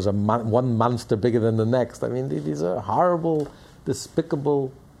murderer, one was one monster bigger than the next. I mean, these are horrible,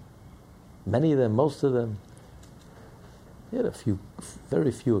 despicable, many of them, most of them. He had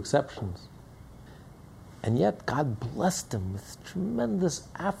very few exceptions. And yet God blessed them with tremendous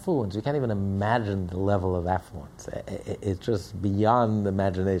affluence. You can't even imagine the level of affluence. It's just beyond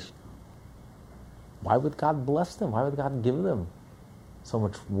imagination. Why would God bless them? Why would God give them so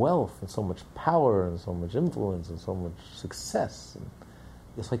much wealth and so much power and so much influence and so much success? And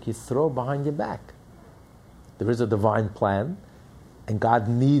it's like you throw behind your back. There is a divine plan, and God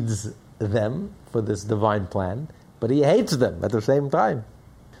needs them for this divine plan, but He hates them at the same time.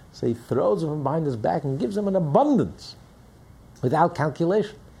 So He throws them behind His back and gives them an abundance without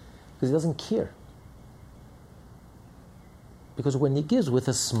calculation, because He doesn't care. Because when He gives with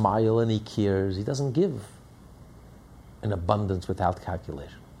a smile and He cares, He doesn't give an abundance without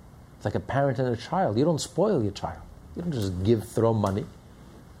calculation. It's like a parent and a child. You don't spoil your child. You don't just throw money.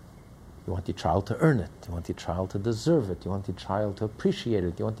 You want your child to earn it. You want your child to deserve it. You want your child to appreciate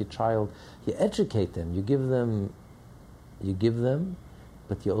it. You want your child, you educate them. You give them,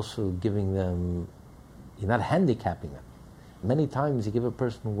 but you're also giving them, you're not handicapping them. Many times you give a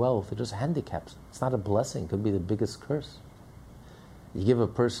person wealth, it just handicaps them. It's not a blessing. It could be the biggest curse. You give a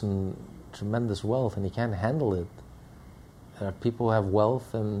person tremendous wealth and he can't handle it. There are people who have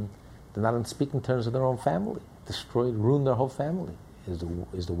wealth and they're not on speaking terms with their own family. Destroyed, ruined their whole family.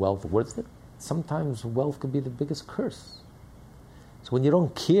 Is the wealth worth it? Sometimes wealth could be the biggest curse. So when you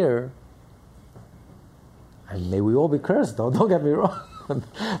don't care, and may we all be cursed, don't get me wrong,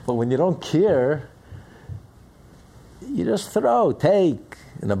 but when you don't care, you just take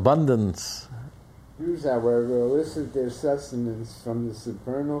in abundance. Jews, however, elicit their sustenance from the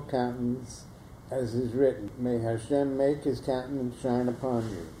supernal countenance, as is written, "May Hashem make His countenance shine upon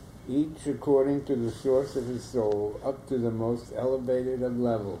you, each according to the source of his soul, up to the most elevated of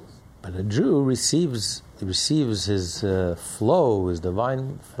levels." But a Jew receives his flow, his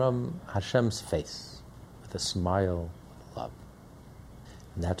divine, from Hashem's face, with a smile, with love.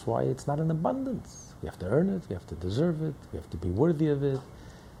 And that's why it's not an abundance. We have to earn it, we have to deserve it, we have to be worthy of it,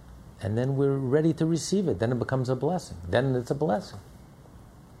 and then we're ready to receive it. Then it becomes a blessing. Then it's a blessing.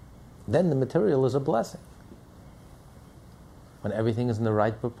 Then the material is a blessing. When everything is in the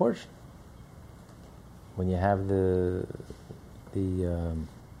right proportion. When you have the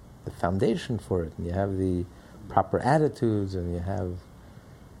foundation for it, and you have the proper attitudes, and you have,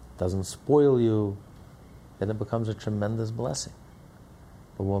 doesn't spoil you, then it becomes a tremendous blessing.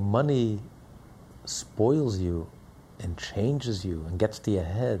 But when money spoils you and changes you and gets to your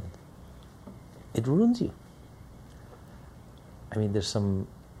head, it ruins you. I mean, there's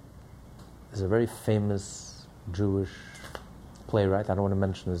a very famous Jewish playwright, I don't want to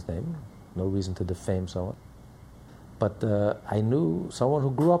mention his name, no reason to defame someone, but I knew someone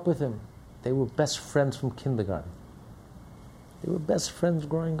who grew up with him. They were best friends from kindergarten. They were best friends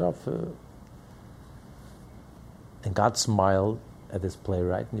growing up. And God smiled at this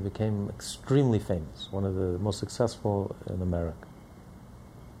playwright, and he became extremely famous, one of the most successful in America.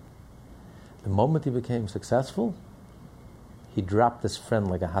 The moment he became successful, he dropped his friend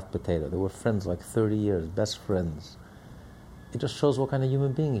like a hot potato. They were friends like 30 years, best friends. It just shows what kind of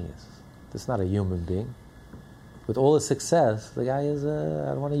human being he is. This is not a human being. With all his success, the guy is, I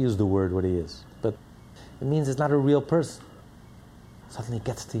don't want to use the word what he is, but it means it's not a real person. Suddenly it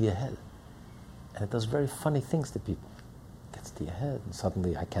gets to your head. And it does very funny things to people. It gets to your head, and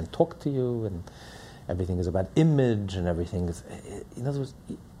suddenly I can't talk to you, and everything is about image, and everything is, in other words,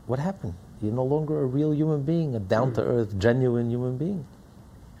 what happened? You're no longer a real human being, a down-to-earth, genuine human being.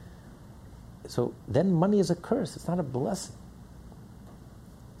 So then money is a curse. It's not a blessing.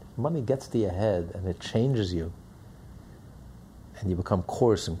 If money gets to your head and it changes you, and you become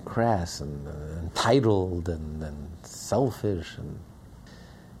coarse and crass and entitled and selfish, and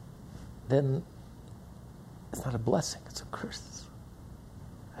then it's not a blessing, it's a curse.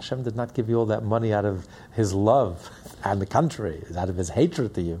 Hashem did not give you all that money out of His love. On the contrary, it's out of His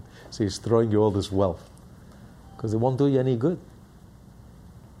hatred to you. So He's throwing you all this wealth, because it won't do you any good.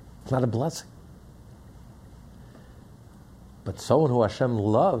 It's not a blessing. But someone who Hashem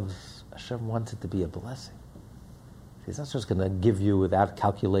loves, Hashem wants it to be a blessing. He's not just going to give you without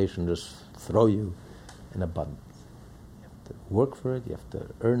calculation, just throw you in abundance. You have to work for it, you have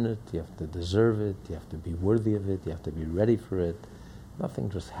to earn it, you have to deserve it, you have to be worthy of it, you have to be ready for it. Nothing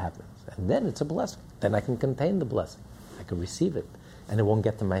just happens. And then it's a blessing. Then I can contain the blessing. I can receive it. And it won't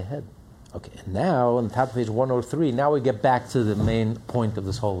get to my head. Okay, and now on the top of page 103, now we get back to the main point of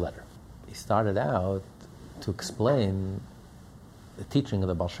this whole letter. He started out to explain the teaching of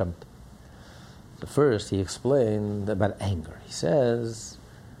the Baal Shem Tov. So first he explained about anger. He says,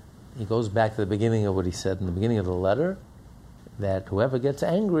 he goes back to the beginning of what he said in the beginning of the letter, that whoever gets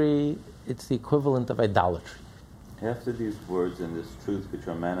angry, it's the equivalent of idolatry. After these words and this truth which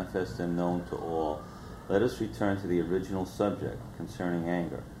are manifest and known to all, let us return to the original subject concerning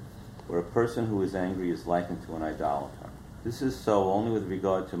anger, where a person who is angry is likened to an idolater. This is so only with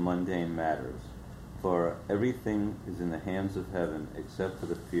regard to mundane matters, for everything is in the hands of heaven except for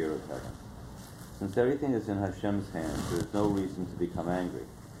the fear of heaven. Since everything is in Hashem's hands, there is no reason to become angry.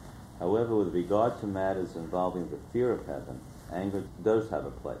 However, with regard to matters involving the fear of heaven, anger does have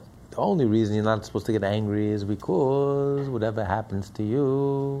a place. The only reason you're not supposed to get angry is because whatever happens to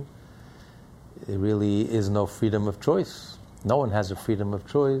you, there really is no freedom of choice. No one has a freedom of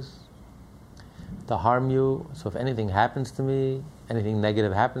choice to harm you. So if anything happens to me, anything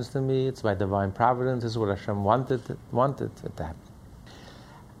negative happens to me, it's by divine providence. This is what Hashem wanted it to happen.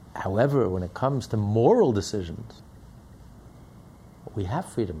 However, when it comes to moral decisions, we have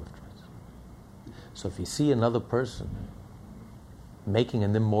freedom of choice. So if you see another person making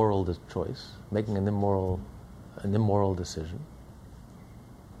an immoral choice, making an immoral decision,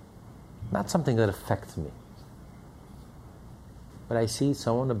 not something that affects me, but I see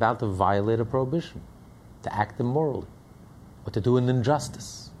someone about to violate a prohibition, to act immorally, or to do an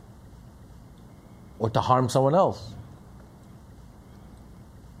injustice, or to harm someone else,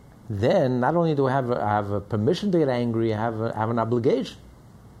 then not only do I have a permission to get angry, I have an obligation,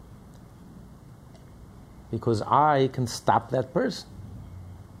 because I can stop that person.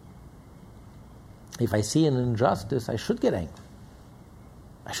 If I see an injustice, I should get angry.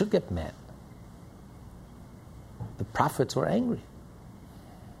 I should get mad. The prophets were angry.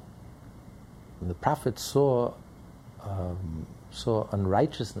 When the prophets saw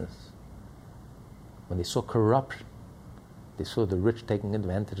unrighteousness, when they saw corruption, they saw the rich taking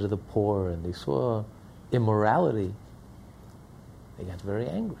advantage of the poor, and they saw immorality, they got very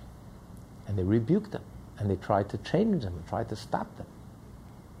angry. And they rebuked them. And they tried to change them and tried to stop them.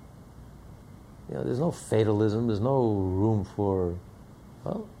 There's no fatalism, there's no room for,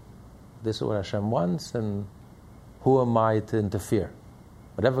 well, this is what Hashem wants, and who am I to interfere?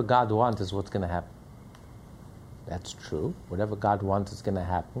 Whatever God wants is what's going to happen. That's true. Whatever God wants is going to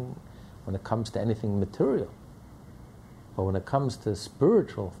happen when it comes to anything material. But when it comes to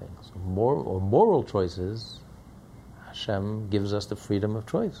spiritual things, or moral choices, Hashem gives us the freedom of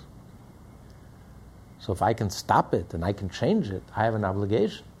choice. So if I can stop it and I can change it, I have an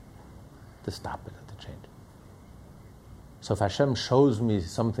obligation to stop it and to change it. So if Hashem shows me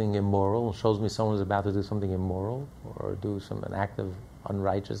something immoral, shows me someone is about to do something immoral, or do an act of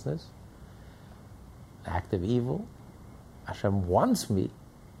unrighteousness, an act of evil, Hashem wants me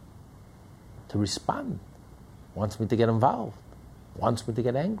to respond, wants me to get involved, wants me to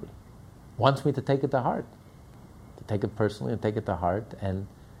get angry, wants me to take it to heart, to take it personally and take it to heart, and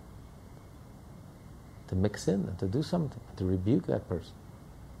to mix in and to do something, to rebuke that person,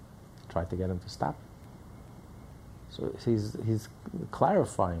 try to get him to stop it. So he's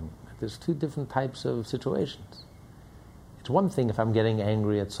clarifying that there's two different types of situations. It's one thing if I'm getting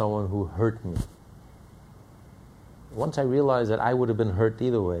angry at someone who hurt me. Once I realize that I would have been hurt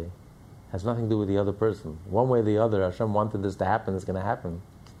either way, it has nothing to do with the other person. One way or the other, Hashem wanted this to happen, it's going to happen.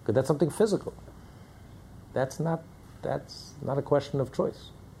 Because that's something physical. That's not a question of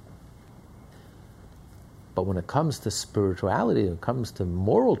choice. But when it comes to spirituality, when it comes to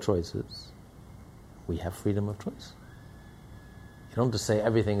moral choices, we have freedom of choice. You don't just say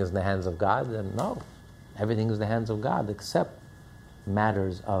everything is in the hands of God, then no. Everything is in the hands of God except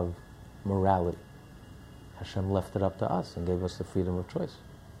matters of morality. Hashem left it up to us and gave us the freedom of choice.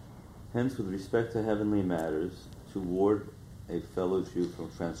 Hence, with respect to heavenly matters, to ward a fellow Jew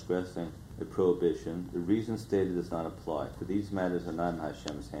from transgressing a prohibition, the reason stated does not apply, for these matters are not in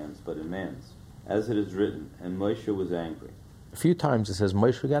Hashem's hands, but in man's. As it is written, and Moshe was angry. A few times it says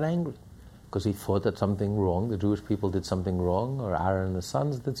Moshe got angry because he thought that something wrong, the Jewish people did something wrong, or Aaron and the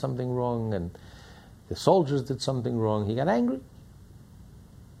sons did something wrong, and the soldiers did something wrong. He got angry.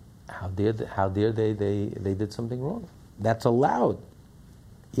 How dare they did something wrong? That's allowed.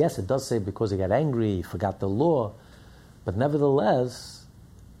 Yes, it does say because he got angry, he forgot the law, but nevertheless,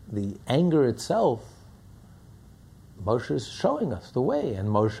 the anger itself Moshe is showing us the way, and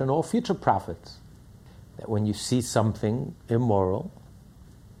Moshe and all future prophets, that when you see something immoral,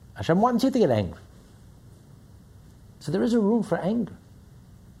 Hashem wants you to get angry. So there is a room for anger.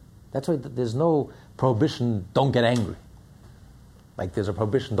 That's why there's no prohibition, don't get angry. Like there's a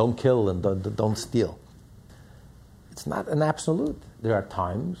prohibition, don't kill and don't steal. It's not an absolute. There are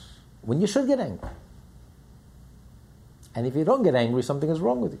times when you should get angry. And if you don't get angry, something is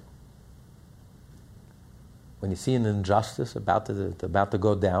wrong with you. When you see an injustice about to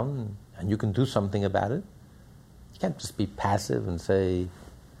go down and you can do something about it, you can't just be passive and say,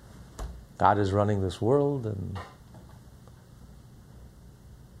 God is running this world and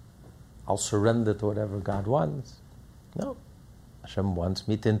I'll surrender to whatever God wants. No. Hashem wants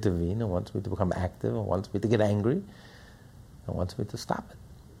me to intervene and wants me to become active and wants me to get angry and wants me to stop it.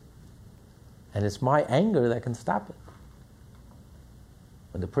 And it's my anger that can stop it.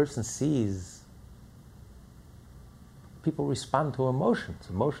 When the person sees, people respond to emotions.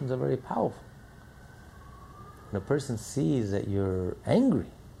 Emotions are very powerful. When a person sees that you're angry,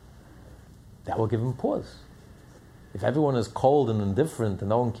 that will give him pause. If everyone is cold and indifferent and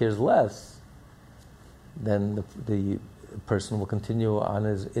no one cares less, then the person will continue on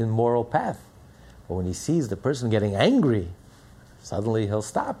his immoral path. But when he sees the person getting angry, suddenly he'll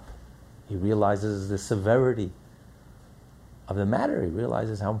stop. He realizes the severity of the matter. He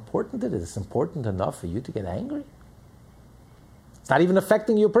realizes how important it is. It's important enough for you to get angry. It's not even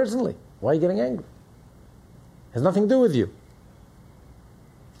affecting you personally. Why are you getting angry? It has nothing to do with you.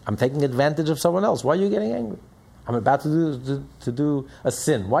 I'm taking advantage of someone else. Why are you getting angry? I'm about to do a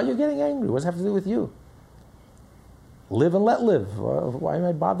sin. Why are you getting angry? What does it have to do with you? Live and let live. Why am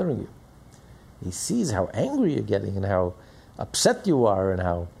I bothering you? He sees how angry you're getting and how upset you are and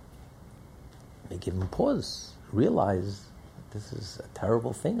how they give him pause. Realize this is a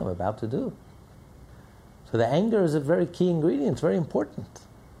terrible thing I'm about to do. So the anger is a very key ingredient. It's very important.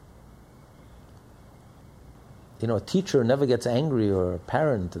 You know, a teacher never gets angry, or a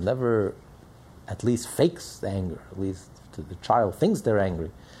parent never at least fakes the anger. At least the child thinks they're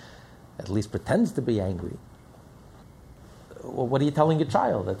angry. At least pretends to be angry. Well, what are you telling your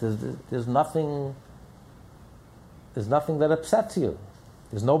child? That there's nothing that upsets you.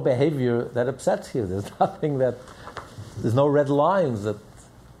 There's no behavior that upsets you. There's no red lines that.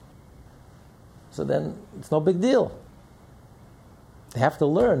 So then it's no big deal. They have to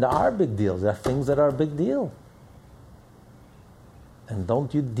learn there are big deals. There are things that are a big deal. And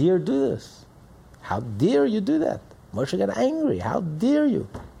don't you dare do this. How dare you do that? Moshe got angry. How dare you?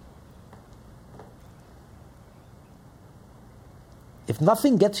 If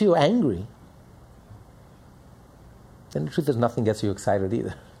nothing gets you angry, then the truth is nothing gets you excited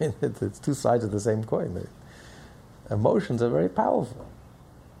either. It's two sides of the same coin. Emotions are very powerful.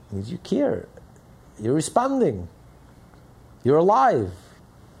 It means you care. You're responding. You're alive.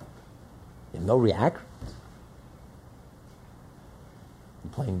 You have no reaction.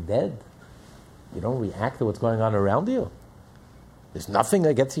 You're playing dead. You don't react to what's going on around you. There's nothing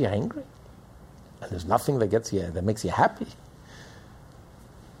that gets you angry. And there's nothing that makes you happy.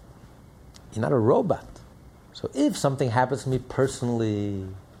 You're not a robot. So if something happens to me personally,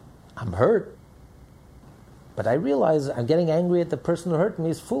 I'm hurt. But I realize I'm getting angry at the person who hurt me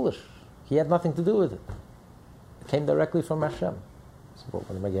is foolish. He had nothing to do with it. It came directly from Hashem. So what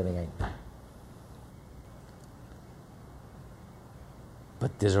am I getting angry?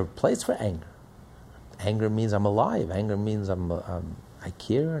 But there's a place for anger. Anger means I'm alive. Anger means I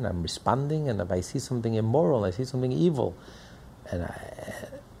care and I'm responding. And if I see something immoral, I see something evil, and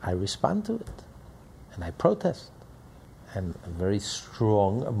I respond to it. And I protest. And a very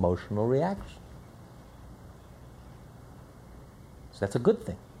strong emotional reaction. So that's a good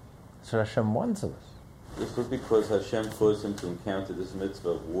thing. That's what Hashem wants of us. This was because Hashem caused him to encounter this mitzvah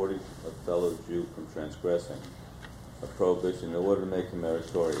of warning a fellow Jew from transgressing a prohibition in order to make him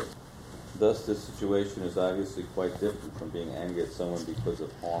meritorious. Thus, this situation is obviously quite different from being angry at someone because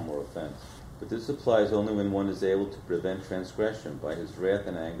of harm or offense. But this applies only when one is able to prevent transgression by his wrath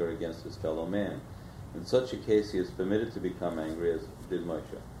and anger against his fellow man. In such a case, he is permitted to become angry, as did Moshe.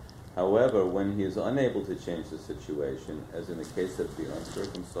 However, when he is unable to change the situation, as in the case of the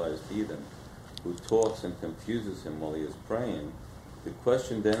uncircumcised heathen, who talks and confuses him while he is praying, the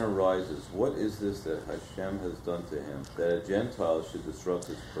question then arises, what is this that Hashem has done to him, that a Gentile should disrupt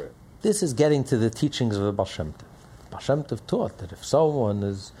his prayer? This is getting to the teachings of the Baal Shem Tov. Baal Shem Tov taught that if someone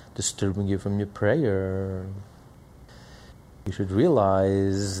is disturbing you from your prayer, you should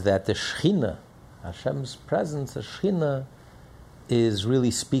realize that the Shekhinah, Hashem's presence, the Shekhinah, is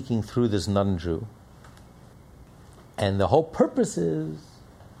really speaking through this non-Jew. And the whole purpose is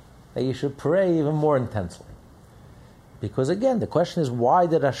that you should pray even more intensely. Because again, the question is, why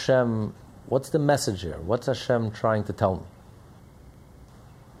did Hashem, what's the message here? What's Hashem trying to tell me?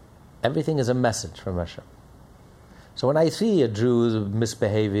 Everything is a message from Hashem. So when I see a Jew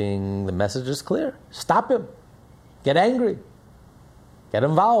misbehaving, the message is clear. Stop him. Get angry. Get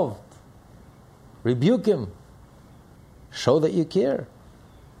involved. Rebuke him. Show that you care.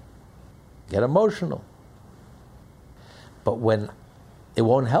 Get emotional. But when it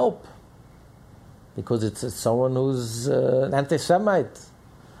won't help, because it's someone who's an anti-Semite,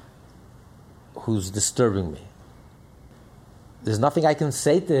 who's disturbing me. There's nothing I can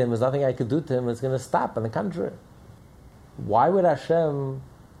say to him, there's nothing I can do to him, it's going to stop. On the contrary. Why would Hashem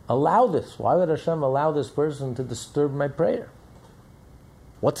allow this? Why would Hashem allow this person to disturb my prayer?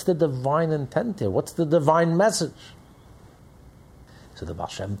 What's the divine intent here? What's the divine message? So the Baal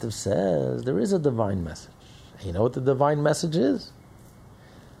Shem Tov says there is a divine message. And you know what the divine message is?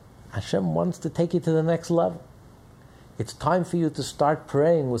 Hashem wants to take you to the next level. It's time for you to start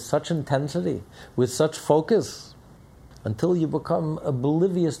praying with such intensity, with such focus, until you become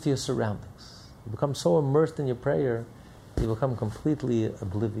oblivious to your surroundings. You become so immersed in your prayer, you become completely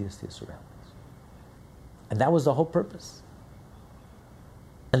oblivious to your surroundings. And that was the whole purpose.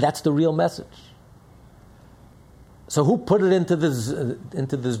 And that's the real message. So who put it into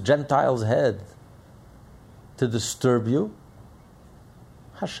this Gentile's head to disturb you?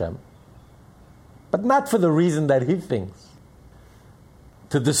 Hashem. But not for the reason that he thinks,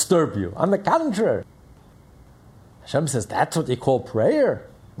 to disturb you. On the contrary. Hashem says, that's what you call prayer?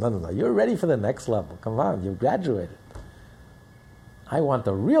 No, you're ready for the next level. Come on, you've graduated. I want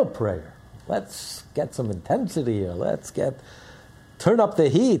the real prayer. Let's get some intensity here. Turn up the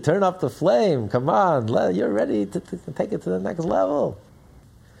heat, turn up the flame. Come on, you're ready to take it to the next level.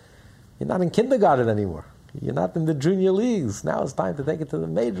 You're not in kindergarten anymore. You're not in the junior leagues. Now it's time to take it to the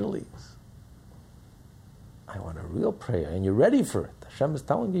major leagues. I want a real prayer, and you're ready for it. Hashem is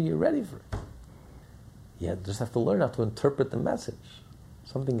telling you you're ready for it. You just have to learn how to interpret the message.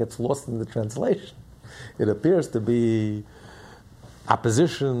 Something gets lost in the translation. It appears to be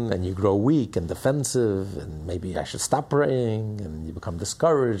opposition, and you grow weak and defensive, and maybe I should stop praying, and you become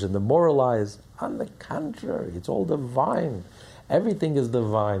discouraged and demoralized. On the contrary, it's all divine. Everything is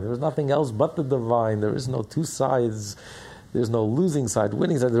divine. There is nothing else but the divine. There is no two sides. There's no losing side,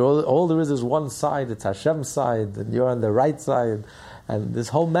 winning side. All there is one side. It's Hashem's side, and you're on the right side. And this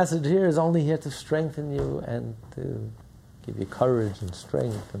whole message here is only here to strengthen you and to give you courage and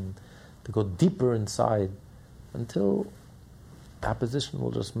strength and to go deeper inside until opposition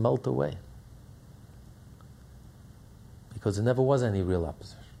will just melt away. Because there never was any real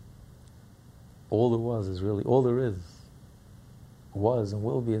opposition. All there was is really, all there is, was and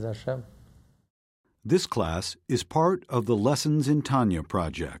will be is Hashem. This class is part of the Lessons in Tanya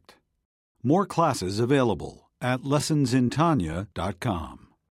project. More classes available at lessonsintanya.com.